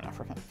somewhere in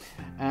Africa,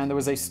 and there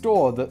was a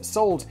store that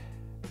sold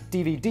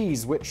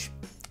DVDs, which,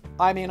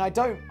 I mean, I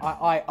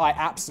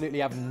absolutely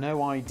have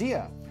no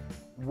idea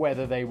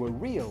whether they were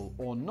real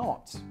or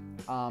not.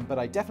 But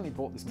I definitely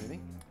bought this movie,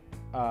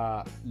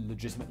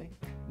 legitimately,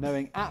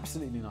 knowing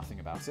absolutely nothing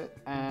about it,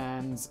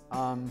 and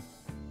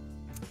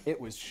it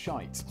was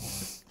shite.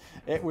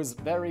 It was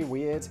very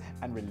weird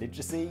and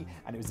religious-y,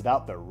 and it was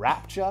about the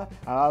rapture,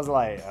 and I was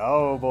like,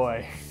 oh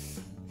boy.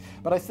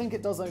 But I think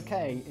it does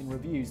okay in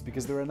reviews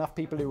because there are enough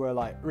people who were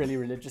like really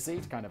religious-y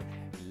to kind of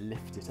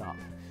lift it up.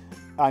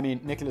 I mean,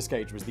 Nicolas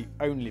Cage was the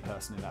only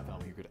person in that film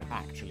who could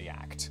actually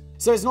act.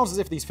 So it's not as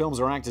if these films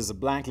or actors are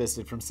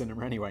blacklisted from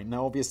cinema anyway.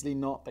 No, obviously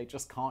not. They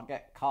just can't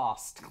get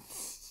cast.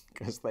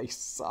 Because they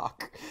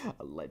suck,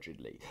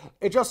 allegedly.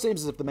 It just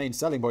seems as if the main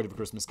selling point of A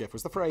Christmas Gift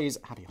was the phrase,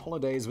 Happy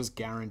Holidays was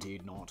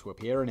guaranteed not to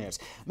appear in it.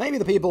 Maybe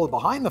the people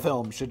behind the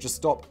film should just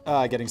stop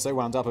getting so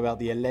wound up about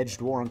the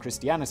alleged war on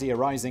Christianity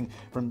arising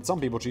from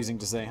some people choosing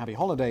to say Happy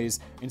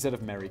Holidays instead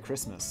of Merry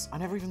Christmas. I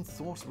never even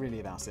thought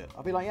really about it.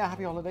 I'll be like, yeah,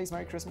 Happy Holidays,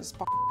 Merry Christmas,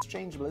 it's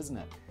changeable, isn't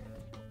it?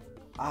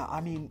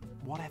 I mean,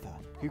 whatever.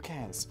 Who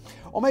cares?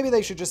 Or maybe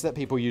they should just let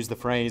people use the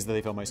phrase that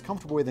they feel most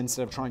comfortable with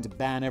instead of trying to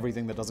ban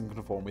everything that doesn't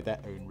conform with their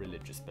own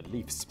religious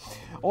beliefs.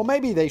 Or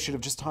maybe they should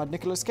have just hired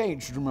Nicolas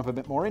Cage to drum up a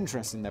bit more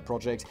interest in their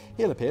project.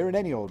 He'll appear in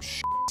any old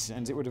shit,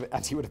 and he would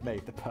have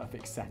made the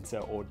perfect Santa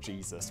or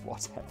Jesus,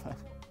 whatever.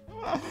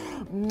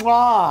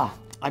 Mwah!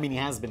 I mean, he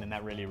has been in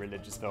that really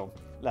religious film,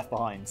 Left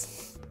Behind,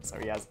 so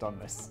he has done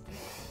this.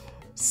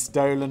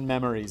 Stolen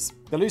memories.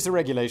 The looser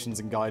regulations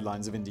and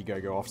guidelines of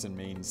IndieGoGo often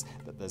means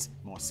that there's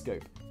more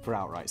scope for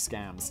outright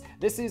scams.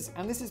 This is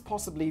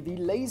possibly the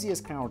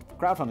laziest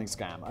crowdfunding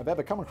scam I've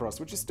ever come across,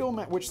 which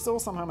still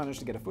somehow managed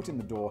to get a foot in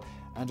the door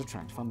and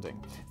attract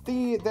funding.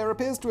 There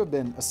appears to have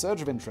been a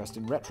surge of interest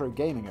in retro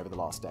gaming over the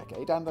last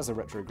decade, and as a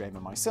retro gamer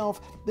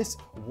myself, this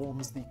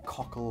warms the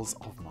cockles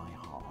of my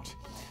heart.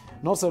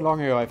 Not so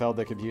long ago, I felt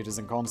that computers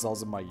and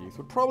consoles of my youth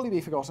would probably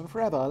be forgotten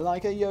forever,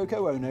 like a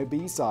Yoko Ono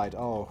B-side.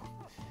 Oh,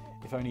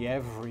 if only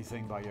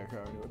everything by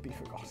Yoko Ono would be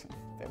forgotten,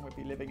 then we'd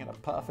be living in a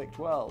perfect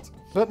world.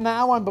 But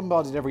now I'm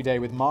bombarded every day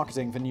with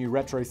marketing for new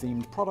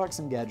retro-themed products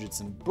and gadgets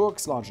and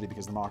books, largely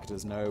because the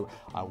marketers know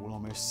I will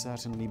almost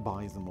certainly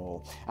buy them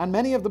all. And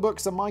many of the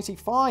books are mighty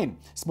fine.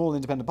 Small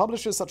independent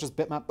publishers such as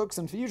Bitmap Books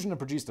and Fusion have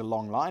produced a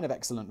long line of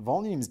excellent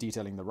volumes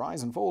detailing the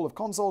rise and fall of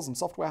consoles and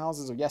software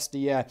houses of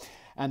yesteryear,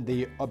 and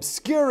the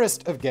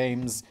obscurest of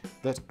games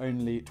that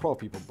only 12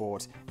 people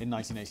bought in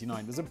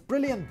 1989. There's a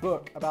brilliant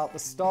book about the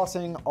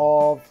starting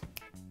of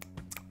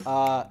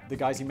the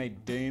guys who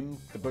made Doom,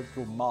 the book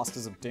called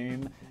Masters of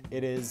Doom.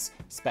 It is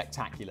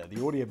spectacular.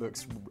 The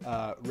audiobook's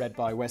read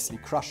by Wesley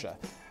Crusher.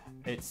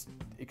 It's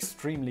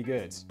extremely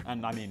good.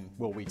 And I mean,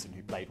 Will Wheaton,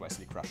 who played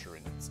Wesley Crusher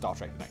in Star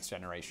Trek The Next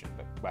Generation,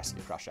 but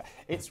Wesley Crusher.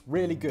 It's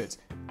really good,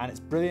 and it's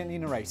brilliantly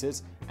narrated,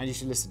 and you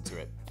should listen to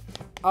it.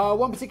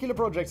 One particular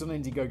project on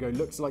IndieGoGo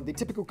looks like the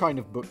typical kind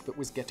of book that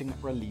was getting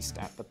released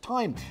at the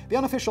time. The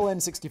unofficial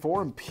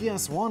N64 and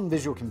PS1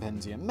 visual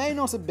compendium may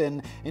not have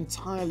been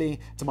entirely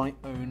to my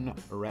own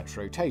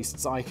retro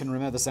tastes. I can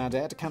remember the sad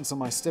day to cancel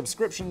my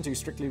subscription to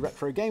Strictly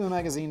Retro Gamer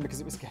magazine because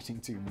it was getting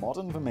too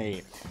modern for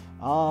me.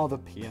 Ah, the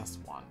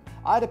PS1.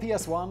 I had a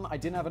PS1, I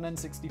didn't have an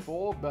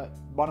N64, but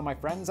one of my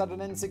friends had an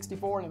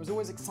N64, and it was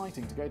always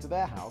exciting to go to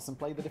their house and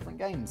play the different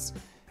games.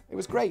 It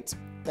was great.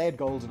 They had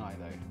GoldenEye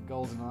though.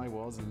 GoldenEye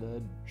was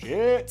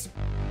legit.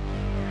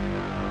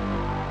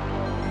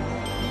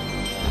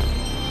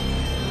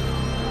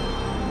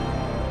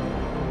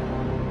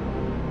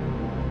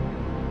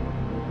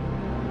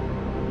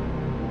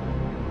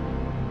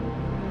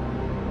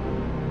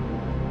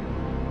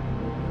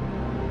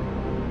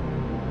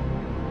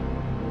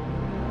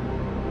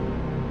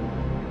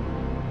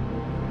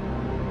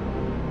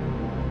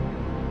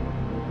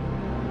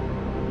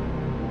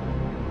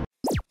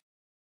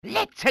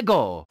 Let's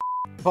go!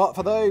 But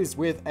for those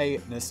with a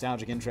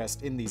nostalgic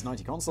interest in these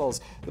 90s consoles,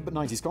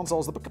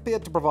 the book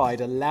appeared to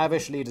provide a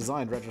lavishly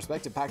designed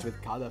retrospective packed with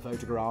color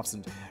photographs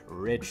and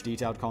rich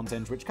detailed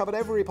content which covered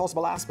every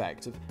possible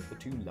aspect of the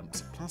two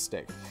lumps of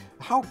plastic.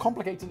 How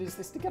complicated is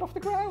this to get off the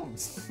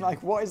ground?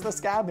 Like, what is the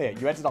scam here?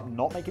 You ended up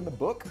not making the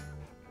book?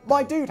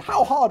 My dude,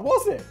 how hard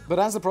was it? But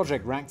as the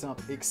project racked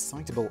up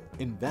excitable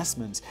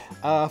investment,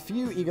 a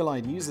few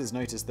eagle-eyed users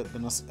noticed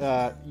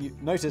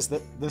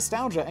that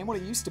nostalgia ain't what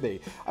it used to be.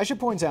 I should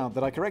point out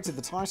that I corrected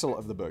the title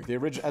of the book,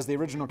 as the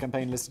original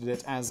campaign listed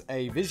it as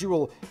a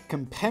visual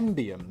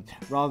compendium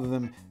rather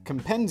than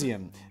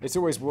compendium. It's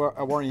always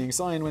a worrying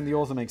sign when the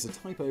author makes a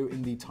typo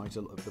in the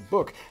title of the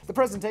book. The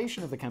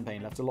presentation of the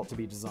campaign left a lot to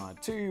be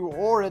desired too,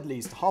 or at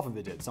least half of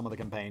it did. Some of the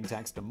campaign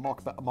text and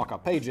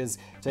mock-up pages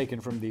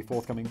taken from the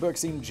forthcoming book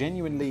seemed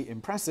genuinely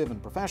impressive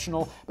and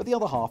professional, but the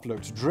other half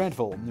looked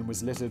dreadful and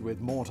was littered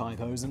with more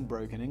typos and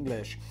broken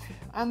English.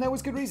 And there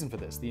was good reason for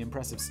this. The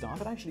impressive stuff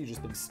had actually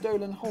just been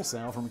stolen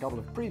wholesale from a couple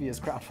of previous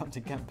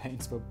crowdfunding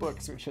campaigns for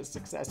books which had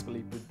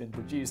successfully been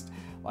produced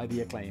by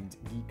the acclaimed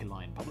Geek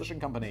Line publishing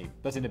company.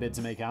 But in a bid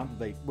to make out that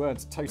they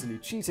weren't totally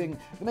cheating,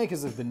 the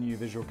makers of the new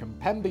visual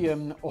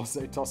compendium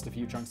also tossed a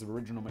few chunks of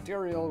original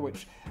material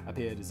which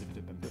appeared as if it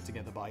had been put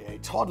together by a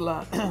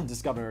toddler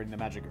discovering the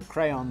magic of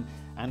crayon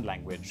and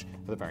language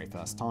for the very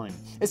first time.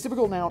 It's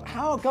typical now.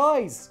 How,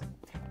 guys?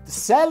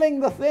 Selling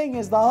the thing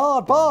is the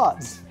hard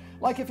part.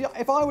 Like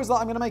if I was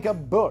like, I'm going to make a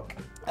book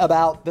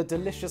about the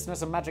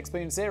deliciousness of Magic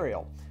Spoon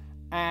cereal,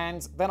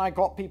 and then I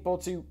got people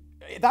to,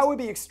 that would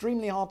be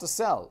extremely hard to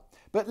sell.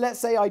 But let's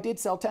say I did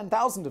sell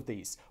 10,000 of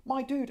these.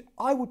 My dude,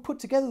 I would put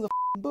together the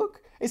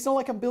book. It's not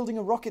like I'm building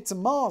a rocket to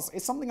Mars.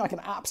 It's something I can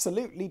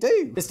absolutely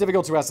do. It's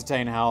difficult to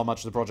ascertain how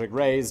much the project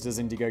raised, as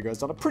IndieGoGo has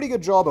done a pretty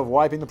good job of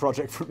wiping the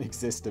project from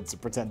existence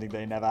and pretending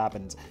they never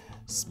happened.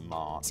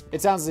 Smart.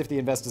 It sounds as if the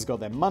investors got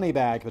their money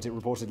back, but it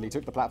reportedly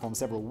took the platform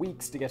several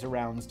weeks to get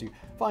around to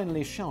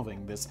finally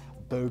shelving this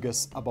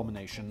bogus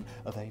abomination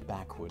of a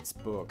backwards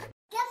book.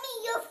 Give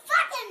me your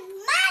fucking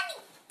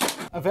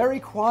money! A very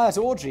quiet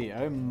orgy,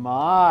 oh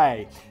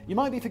my. You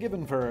might be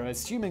forgiven for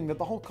assuming that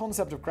the whole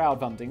concept of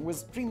crowdfunding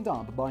was dreamed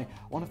up by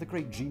one of the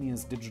great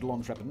genius digital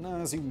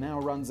entrepreneurs who now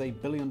runs a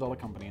billion-dollar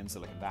company in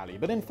Silicon Valley.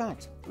 But in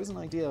fact, it was an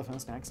idea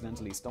first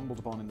accidentally stumbled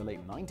upon in the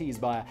late 90s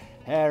by a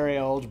hairy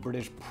old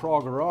British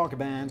prog rock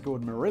band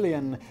called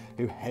Marillion,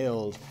 who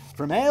hailed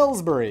from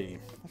Aylesbury.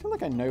 I feel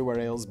like I know where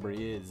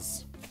Aylesbury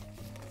is.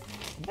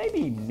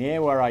 Maybe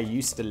near where I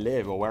used to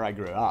live or where I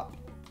grew up.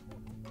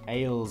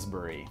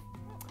 Aylesbury.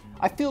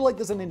 I feel like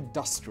there's an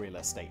industrial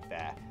estate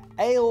there.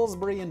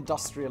 Aylesbury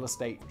Industrial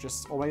Estate,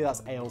 or maybe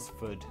that's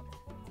Aylesford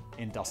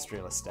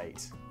Industrial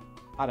Estate.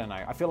 I don't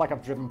know. I feel like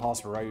I've driven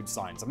past road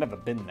signs. I've never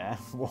been there.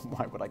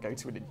 Why would I go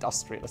to an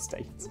industrial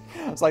estate?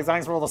 It's like,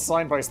 thanks for all the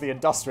signposts, the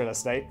industrial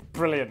estate.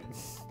 Brilliant.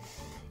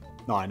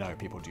 No, I know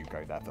people do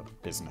go there for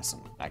business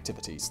and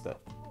activities that...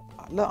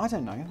 Look, I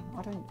don't know.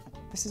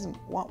 This isn't...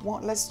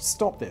 What? Let's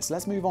stop this.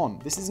 Let's move on.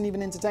 This isn't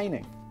even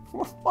entertaining.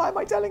 Why am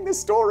I telling this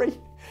story?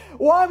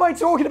 Why am I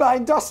talking about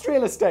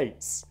industrial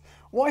estates?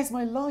 Why is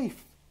my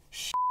life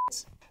shit?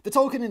 The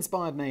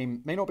Tolkien-inspired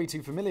name may not be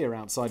too familiar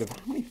outside of... How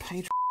many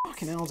pages?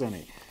 Fucking hell,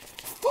 Danny.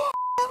 Fucking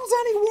hell,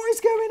 Danny, what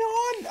is going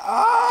on?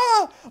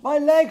 Ah! My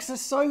legs are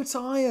so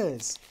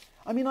tired.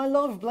 I mean, I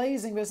love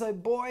blazing, but it's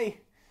like, boy,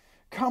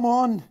 come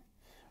on.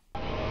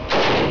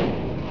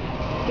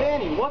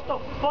 Danny, what the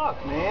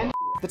fuck, man?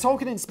 The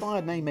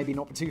Tolkien-inspired name may be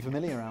not too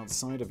familiar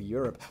outside of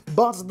Europe,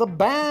 but the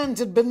band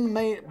had been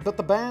major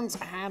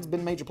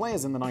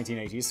players in the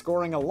 1980s,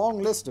 scoring a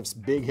long list of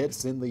big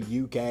hits in the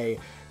UK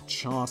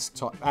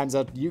and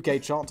a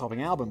UK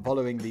chart-topping album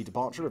following the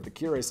departure of the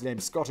curiously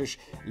named Scottish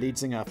lead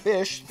singer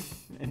Fish.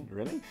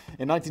 Really?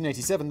 In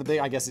 1987,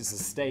 I guess it's a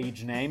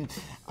stage name,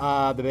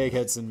 the big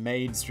hits and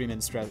mainstream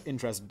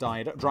interest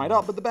dried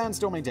up, but the band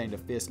still maintained a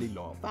fiercely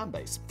loyal fan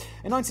base.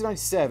 In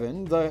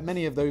 1997,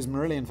 many of those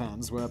Marillion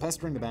fans were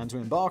pestering the band to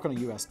embark on a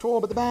US tour,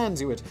 but the band,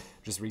 who had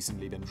just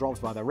recently been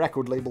dropped by their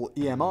record label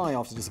EMI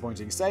after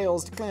disappointing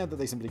sales, declared that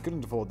they simply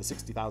couldn't afford the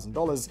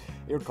 $60,000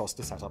 it would cost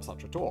to set up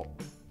such a tour.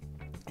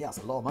 Yeah, that's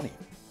a lot of money.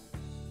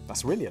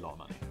 That's really a lot of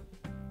money.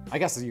 I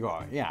guess you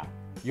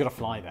gotta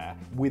fly there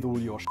with all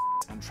your shit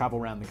and travel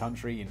around the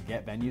country and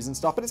get venues and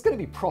stuff, but it's gonna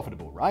be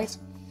profitable, right?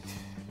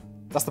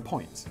 That's the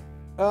point.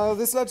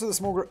 This led to a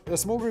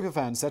small group of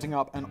fans setting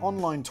up an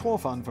online tour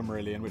fund for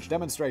Marillion, which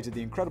demonstrated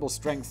the incredible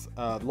strength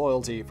of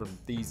loyalty from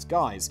these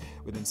guys.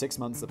 Within 6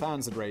 months, the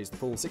fans had raised the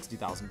full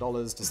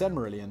 $60,000 to send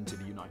Marillion to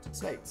the United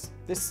States.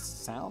 This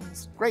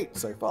sounds great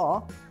so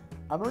far.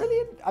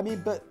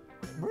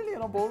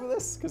 Marillion on board with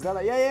this? Because they're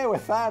like, yeah, we're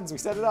fans, we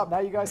set it up, now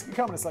you guys can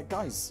come. And it's like,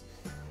 guys,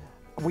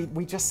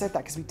 we just said that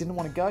because we didn't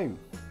want to go.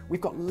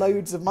 We've got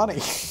loads of money.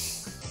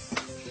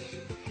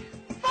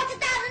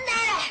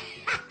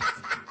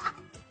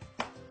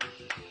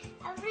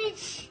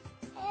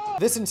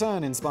 This in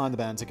turn inspired the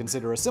band to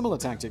consider a similar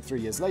tactic 3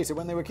 years later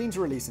when they were keen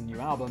to release a new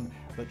album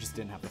but just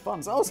didn't have the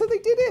funds. Oh, so they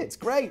did it!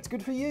 Great,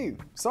 good for you.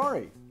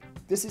 Sorry.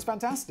 This is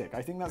fantastic.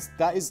 I think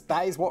that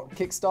is what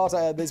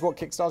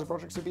Kickstarter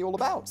projects would be all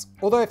about.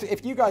 Although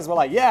if you guys were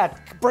like, yeah,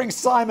 bring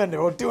Simon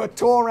or do a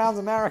tour around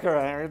America,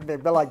 and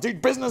they're like,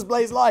 dude, business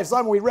Blaze Live,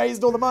 Simon, we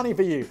raised all the money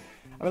for you.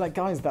 I'd be like,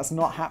 guys, that's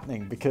not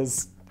happening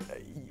because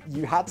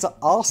you had to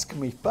ask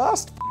me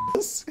first.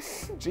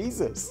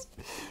 Jesus.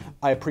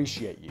 I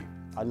appreciate you.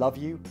 I love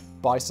you.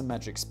 Buy some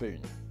Magic Spoon.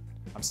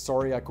 I'm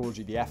sorry I called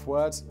you the F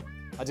word.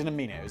 I didn't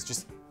mean it. It was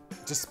just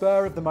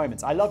spur of the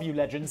moment. I love you,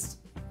 legends.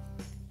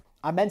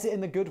 I meant it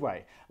in the good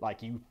way.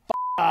 Like you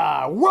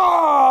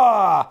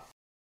wah!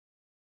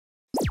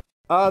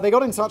 They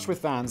got in touch with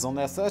fans on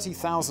their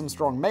 30,000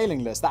 strong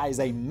mailing list. That is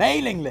a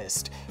mailing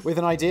list with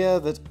an idea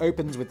that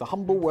opens with the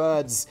humble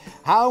words,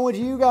 "How would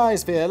you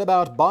guys feel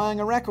about buying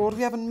a record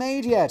we haven't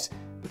made yet?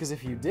 Because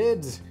if you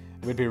did,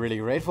 we'd be really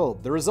grateful."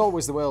 The result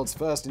was the world's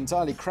first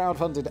entirely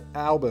crowdfunded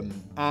album,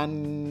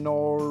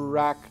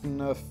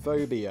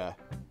 Anorachnophobia,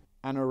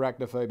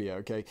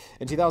 okay,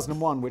 in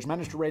 2001, which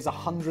managed to raise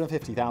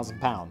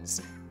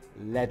 £150,000.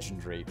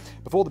 Legendary.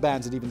 Before the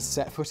band had even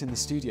set foot in the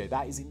studio.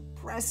 That is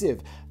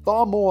impressive.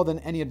 Far more than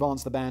any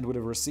advance the band would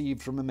have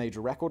received from a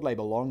major record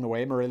label. Along the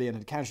way, Marillion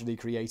had casually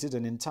created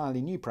an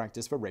entirely new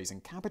practice for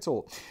raising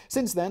capital.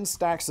 Since then,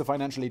 stacks of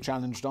financially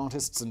challenged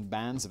artists and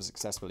bands have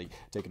successfully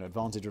taken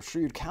advantage of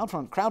shrewd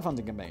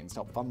crowdfunding campaigns to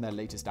help fund their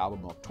latest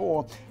album or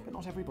tour, but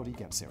not everybody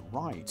gets it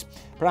right.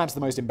 Perhaps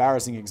the most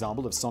embarrassing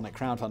example of sonic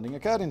crowdfunding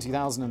occurred in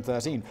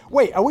 2013.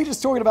 Wait, are we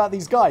just talking about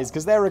these guys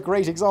because they're a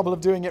great example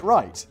of doing it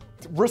right?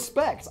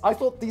 Respect. I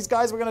thought these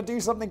guys were going to do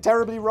something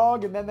terribly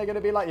wrong and then they're going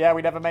to be like, yeah,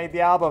 we never made the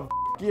album,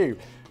 f*** you.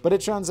 But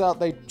it turns out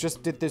they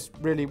just did this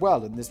really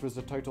well and this was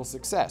a total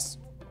success.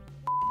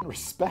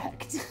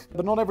 Respect.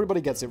 But not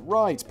everybody gets it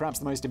right. Perhaps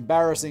the most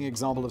embarrassing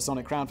example of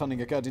sonic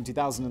crowdfunding occurred in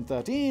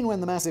 2013 when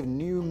the massive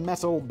new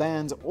metal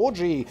band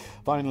Orgy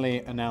finally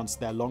announced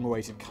their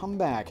long-awaited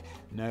comeback.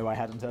 No, I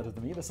hadn't heard of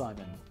them either,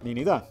 Simon. Me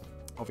neither.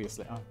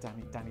 Obviously. Oh,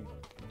 Danny.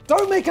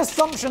 Don't make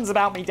assumptions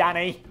about me,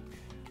 Danny!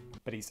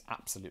 But he's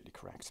absolutely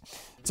correct.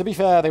 To be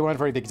fair, they weren't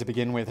very big to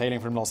begin with.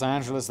 Hailing from Los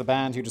Angeles, the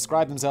band, who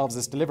described themselves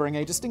as delivering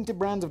a distinctive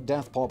brand of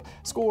death pop,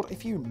 scored a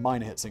few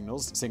minor hit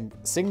singles.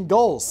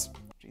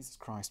 Jesus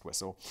Christ,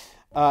 whistle.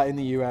 In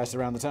the US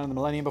around the turn of the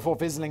millennium before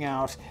fizzling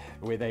out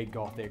with a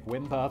gothic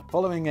whimper.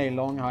 Following a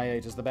long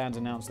hiatus, the band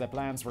announced their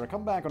plans for a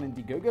comeback on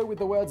IndieGoGo with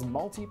the words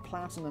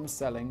multi-platinum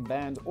selling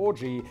band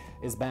Orgy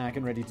is back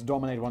and ready to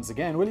dominate once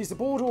again. Will you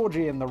support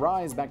Orgy and the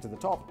rise back to the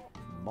top?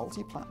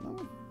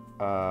 Multi-platinum?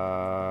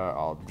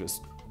 The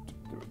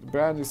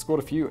band has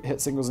scored a few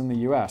hit singles in the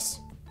US.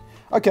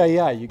 Okay,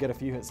 yeah, you get a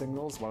few hit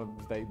singles. Well,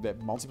 they're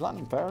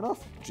multi-platinum, fair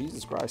enough.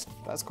 Jesus Christ,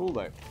 that's cool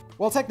though.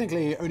 Well,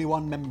 technically, only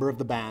one member of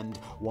the band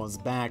was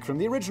back. From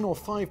the original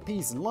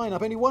 5-piece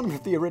lineup, only one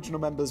of the original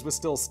members was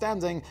still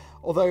standing,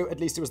 although at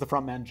least it was the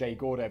frontman Jay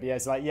Gordo. But yeah,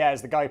 it's like, yeah,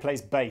 it's the guy who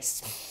plays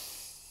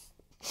bass.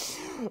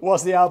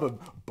 What's the album?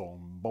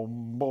 Boom,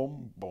 boom,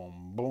 boom,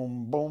 boom,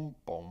 boom, boom,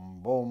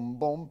 boom, boom,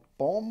 boom, boom,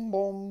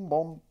 boom,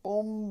 boom,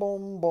 boom,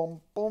 boom,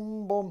 boom,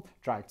 boom, boom.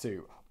 Track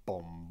 2.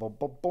 Boom, boom,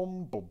 boom,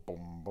 boom, boom,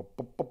 boom, boom,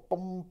 boom,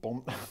 boom,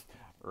 boom.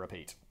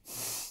 Repeat.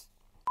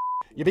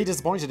 You'd be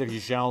disappointed if you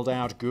shelled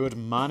out good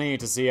money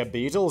to see a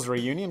Beatles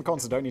reunion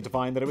concert only to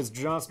find that it was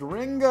just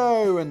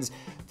Ringo and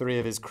 3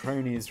 of his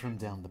cronies from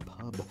down the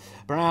pub.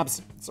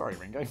 Perhaps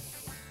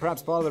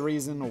part of the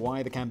reason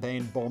why the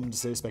campaign bombed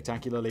so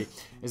spectacularly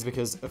is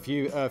because a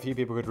few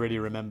people could really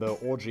remember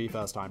Orgy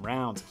first time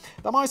round.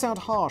 That might sound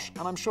harsh,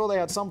 and I'm sure they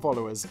had some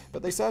followers,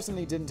 but they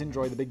certainly didn't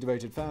enjoy the big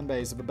devoted fan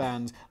base of a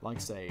band like,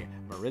 say,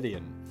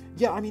 Marillion.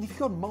 Yeah, I mean, if you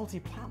got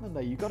multi-platinum though,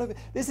 you gotta.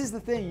 This is the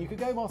thing, you could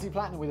go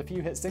multi-platinum with a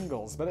few hit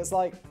singles, but it's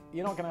like,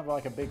 you're not gonna have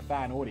like a big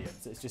fan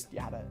audience. It's just, you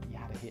had a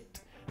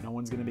hit. No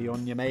one's gonna be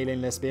on your mailing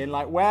list being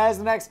like, where's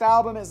the next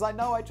album? It's like,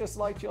 no, I just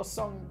liked your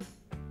song,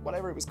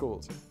 whatever it was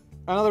called.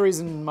 Another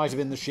reason might have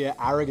been the sheer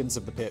arrogance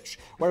of the pitch.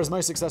 Whereas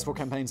most successful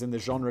campaigns in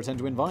this genre tend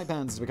to invite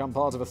fans to become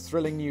part of a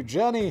thrilling new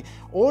journey,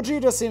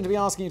 Orgy just seem to be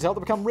asking you to help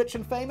them become rich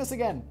and famous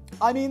again.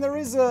 I mean, there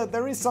is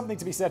something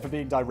to be said for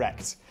being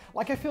direct.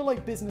 Like, I feel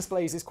like Business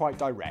Blaze is quite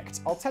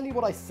direct. I'll tell you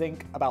what I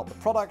think about the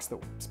products that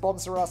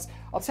sponsor us.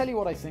 I'll tell you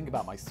what I think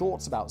about my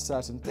thoughts about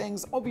certain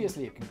things.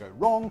 Obviously, it can go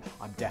wrong.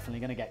 I'm definitely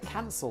going to get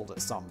cancelled at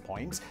some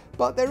point.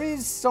 But there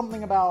is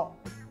something about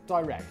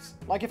direct.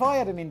 Like, if I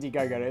had an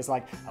IndieGoGo, it's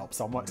like, help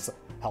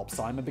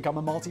Simon become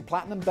a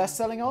multi-platinum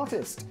best-selling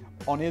artist.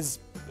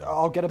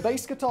 I'll get a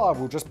bass guitar,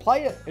 we'll just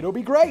play it, it'll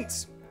be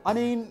great. I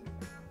mean,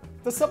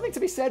 there's something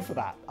to be said for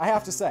that, I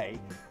have to say.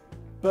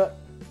 But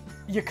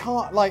you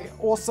can't, like,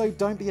 also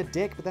don't be a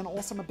dick, but then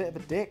also I'm a bit of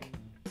a dick.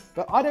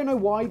 But I don't know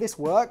why this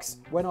works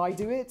when I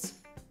do it,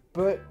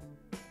 but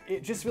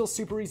it just feels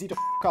super easy to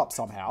f**k up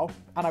somehow,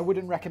 and I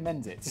wouldn't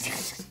recommend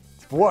it.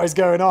 What is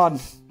going on?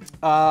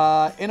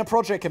 In a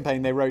project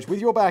campaign they wrote, with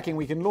your backing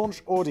we can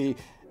launch Orgy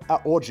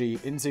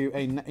into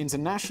an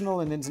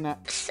international and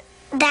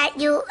That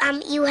you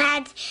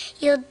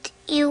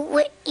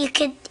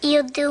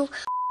do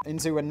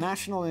into a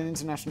national and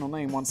international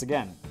name once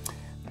again.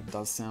 That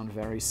does sound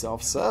very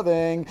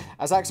self-serving.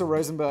 As Axel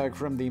Rosenberg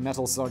from the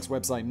Metal Sucks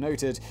website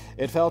noted,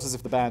 it felt as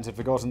if the band had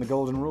forgotten the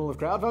golden rule of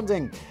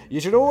crowdfunding.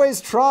 You should always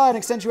try and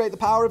accentuate the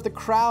power of the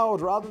crowd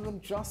rather than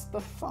just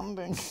the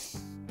funding.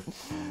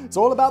 It's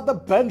all about the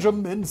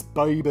Benjamins,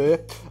 baby.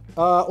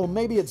 Or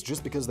maybe it's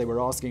just because they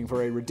were asking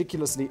for a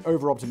ridiculously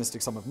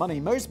over-optimistic sum of money.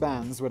 Most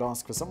bands would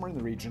ask for somewhere in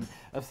the region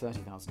of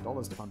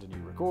 $30,000 to fund a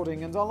new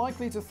recording and are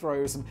likely to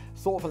throw some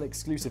thoughtful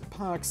exclusive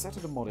perks set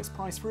at a modest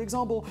price. For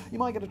example, you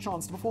might get a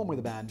chance to perform with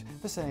a band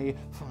for, say,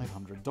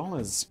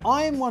 $500.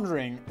 I'm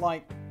wondering,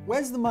 like,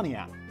 where's the money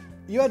at?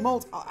 You had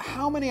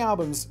how many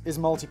albums is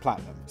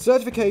multi-platinum?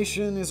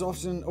 Certification is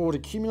often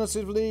ordered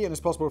cumulatively, and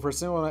it's possible for a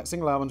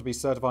single album to be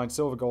certified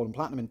silver, gold, and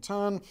platinum in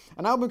turn.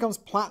 An album becomes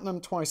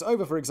platinum twice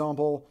over, for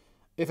example,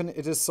 if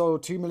it has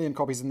sold 2 million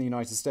copies in the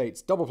United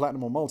States, double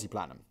platinum or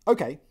multi-platinum.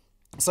 Okay,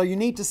 so you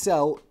need to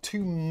sell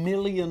 2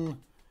 million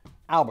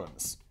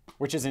albums,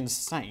 which is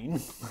insane.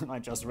 I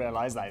just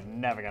realized that is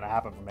never going to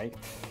happen for me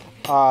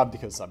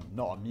because I'm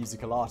not a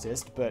musical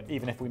artist, but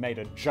even if we made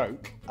a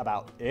joke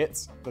about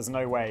it, there's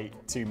no way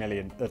 2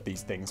 million of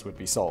these things would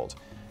be sold.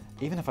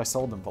 Even if I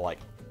sold them for like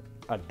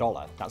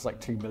 $1, that's like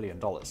 $2 million.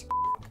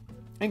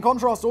 In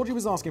contrast, Audrey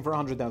was asking for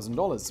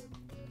 $100,000.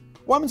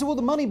 What happened to all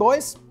the money,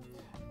 boys?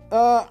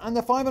 And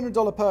the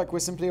 $500 perk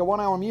was simply a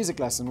 1-hour music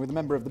lesson with a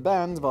member of the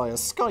band via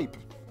Skype.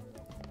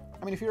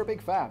 I mean, if you're a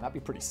big fan, that'd be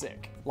pretty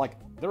sick. Like,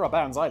 there are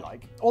bands I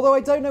like. Although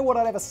I don't know what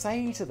I'd ever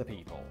say to the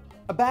people.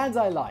 A band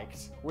I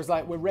liked was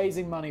like, we're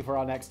raising money for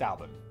our next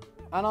album.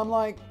 And I'm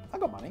like, I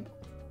got money.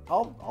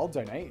 I'll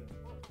donate.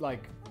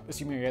 Like,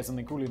 assuming I get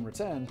something cool in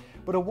return.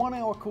 But a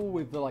 1-hour call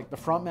with the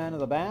front man of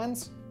the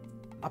band,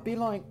 I'd be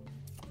like,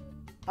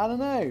 I don't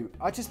know.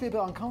 I'd just be a bit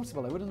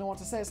uncomfortable. I wouldn't know what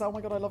to say. It's like, oh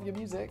my God, I love your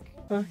music.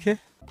 Okay.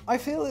 I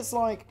feel it's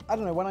like, I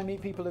don't know, when I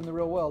meet people in the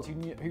real world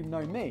who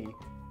know me,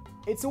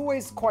 it's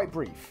always quite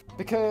brief,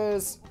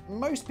 because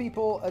most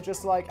people are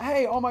just like,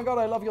 hey, oh my God,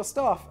 I love your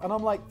stuff. And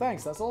I'm like,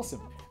 thanks, that's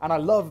awesome. And I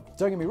love,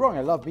 don't get me wrong,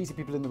 I love meeting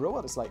people in the real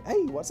world. It's like,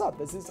 hey, what's up?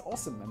 This is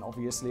awesome. And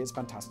obviously it's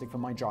fantastic for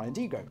my giant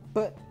ego.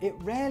 But it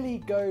rarely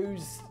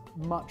goes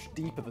much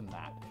deeper than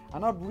that.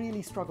 And I'd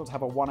really struggle to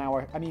have a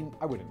 1-hour, I mean,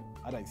 I wouldn't,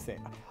 I don't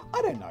think.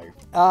 I don't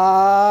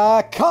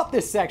know. Cut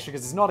this section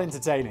because it's not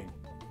entertaining.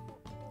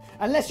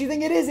 Unless you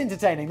think it is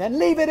entertaining, then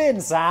leave it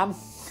in, Sam.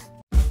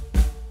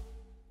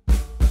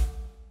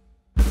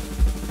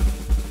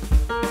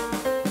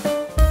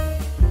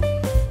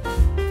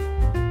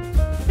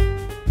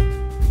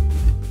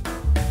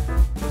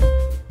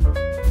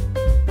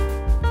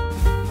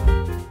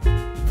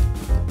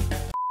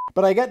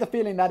 But I get the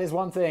feeling that is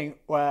one thing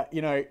where,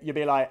 you know, you'd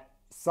be like,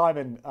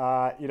 Simon,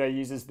 you know,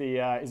 uses the,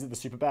 is it the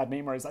super bad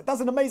meme where he's like, that's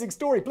an amazing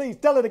story, please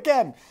tell it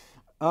again.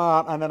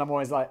 And then I'm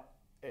always like,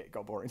 it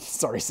got boring.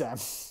 Sorry, Sam.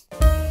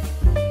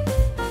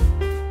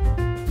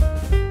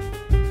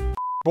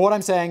 But what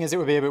I'm saying is it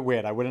would be a bit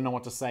weird. I wouldn't know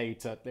what to say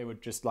to, they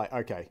would just like,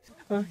 okay.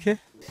 Okay.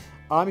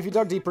 If you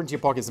dug deeper into your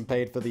pockets and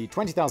paid for the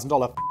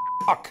 $20,000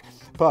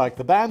 perk,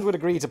 the band would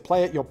agree to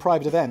play at your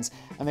private events,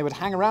 and they would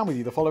hang around with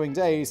you the following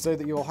day so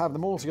that you'll have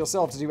them all to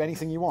yourself to do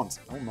anything you want.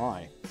 Oh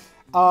my.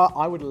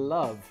 I would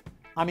love,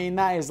 I mean,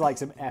 that is like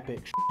some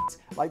epic shit.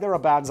 Like, there are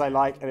bands I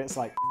like, and it's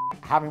like,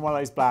 having one of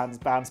those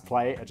bands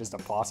play at just a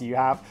party you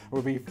have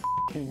would be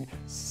fucking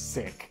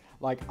sick.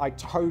 Like, I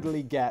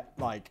totally get,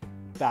 like,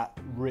 that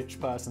rich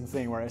person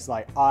thing where it's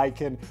like, I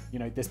can, you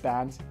know, this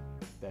band,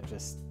 they're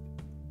just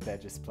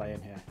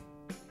playing here.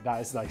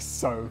 That is, like,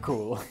 so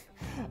cool.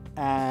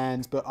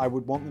 But I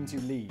would want them to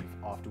leave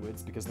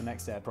afterwards because the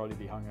next day I'd probably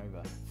be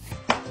hungover.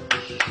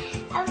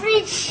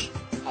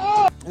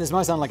 This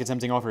might sound like a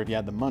tempting offer if you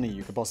had the money.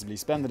 You could possibly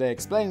spend the day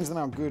explaining to them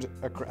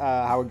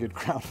how a good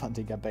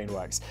crowdfunding campaign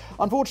works.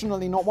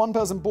 Unfortunately, not one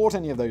person bought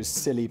any of those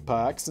silly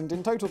perks, and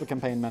in total the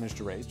campaign managed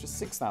to raise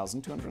just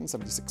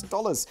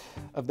 $6,276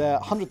 of their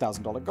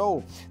 $100,000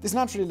 goal. This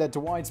naturally led to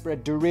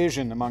widespread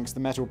derision amongst the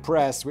metal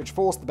press, which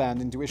forced the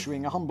band into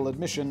issuing a humble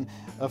admission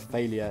of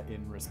failure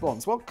in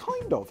response. Well,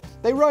 kind of.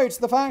 They wrote,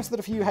 the fact that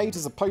a few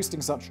haters are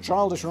posting such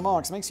childish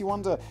remarks makes you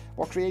wonder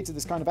what created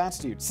this kind of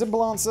attitude.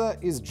 Simple answer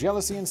is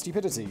jealousy and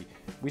stupidity.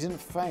 We didn't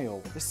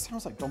fail. This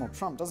sounds like Donald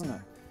Trump, doesn't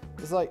it?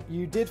 It's like,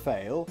 you did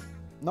fail.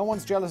 No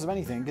one's jealous of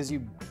anything because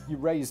you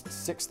raised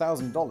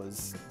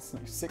 $6,000. It's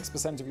like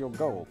 6% of your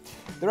goal.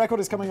 The record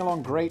is coming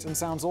along great and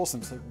sounds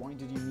awesome, so why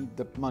did you need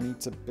the money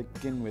to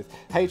begin with?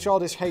 Hey,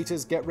 childish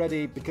haters, get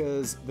ready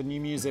because the new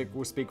music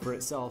will speak for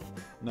itself,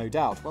 no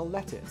doubt. Well,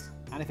 let it.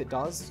 And if it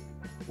does,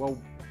 well,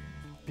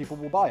 people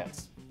will buy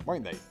it,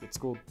 won't they? It's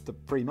called the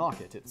free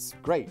market. It's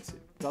great.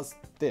 It does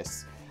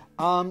this.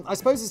 I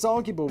suppose it's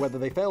arguable whether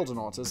they failed or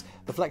not, as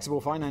the flexible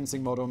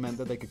financing model meant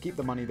that they could keep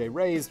the money they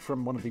raised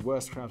from one of the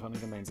worst crowdfunding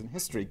campaigns in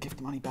history. Give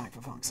the money back,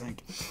 for fuck's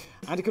sake.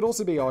 And it could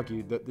also be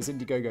argued that this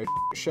IndieGoGo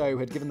show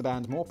had given the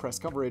band more press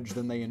coverage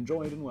than they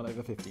enjoyed in well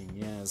over 15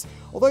 years.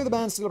 Although the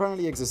band still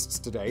apparently exists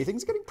today,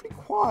 things are getting pretty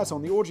quiet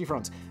on the orgy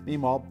front.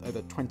 Meanwhile,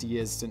 over 20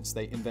 years since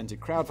they invented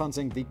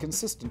crowdfunding, the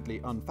consistently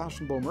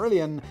unfashionable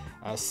Marillion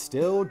are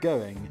still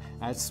going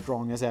as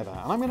strong as ever.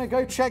 And I'm going to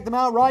go check them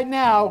out right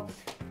now,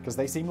 because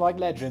they seem like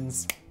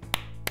legends.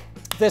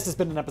 This has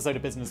been an episode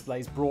of Business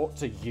Blaze brought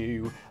to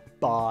you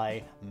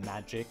by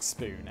Magic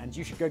Spoon, and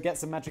you should go get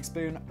some Magic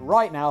Spoon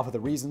right now for the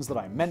reasons that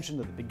I mentioned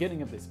at the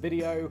beginning of this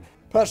video.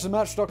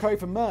 PurchaseMerch.co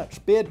for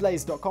merch,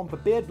 BeardBlaze.com for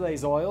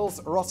BeardBlaze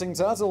oils,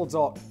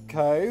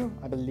 RottingTurtle.co,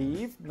 I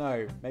believe.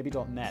 No, maybe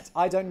 .net.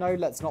 I don't know,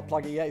 let's not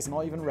plug it yet, it's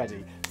not even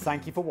ready.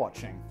 Thank you for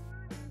watching.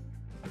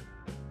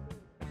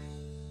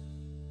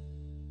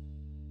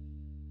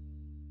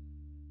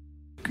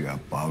 Que a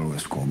Pablo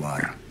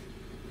Escobar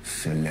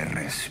se le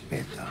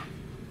respeta,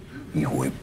 hijo de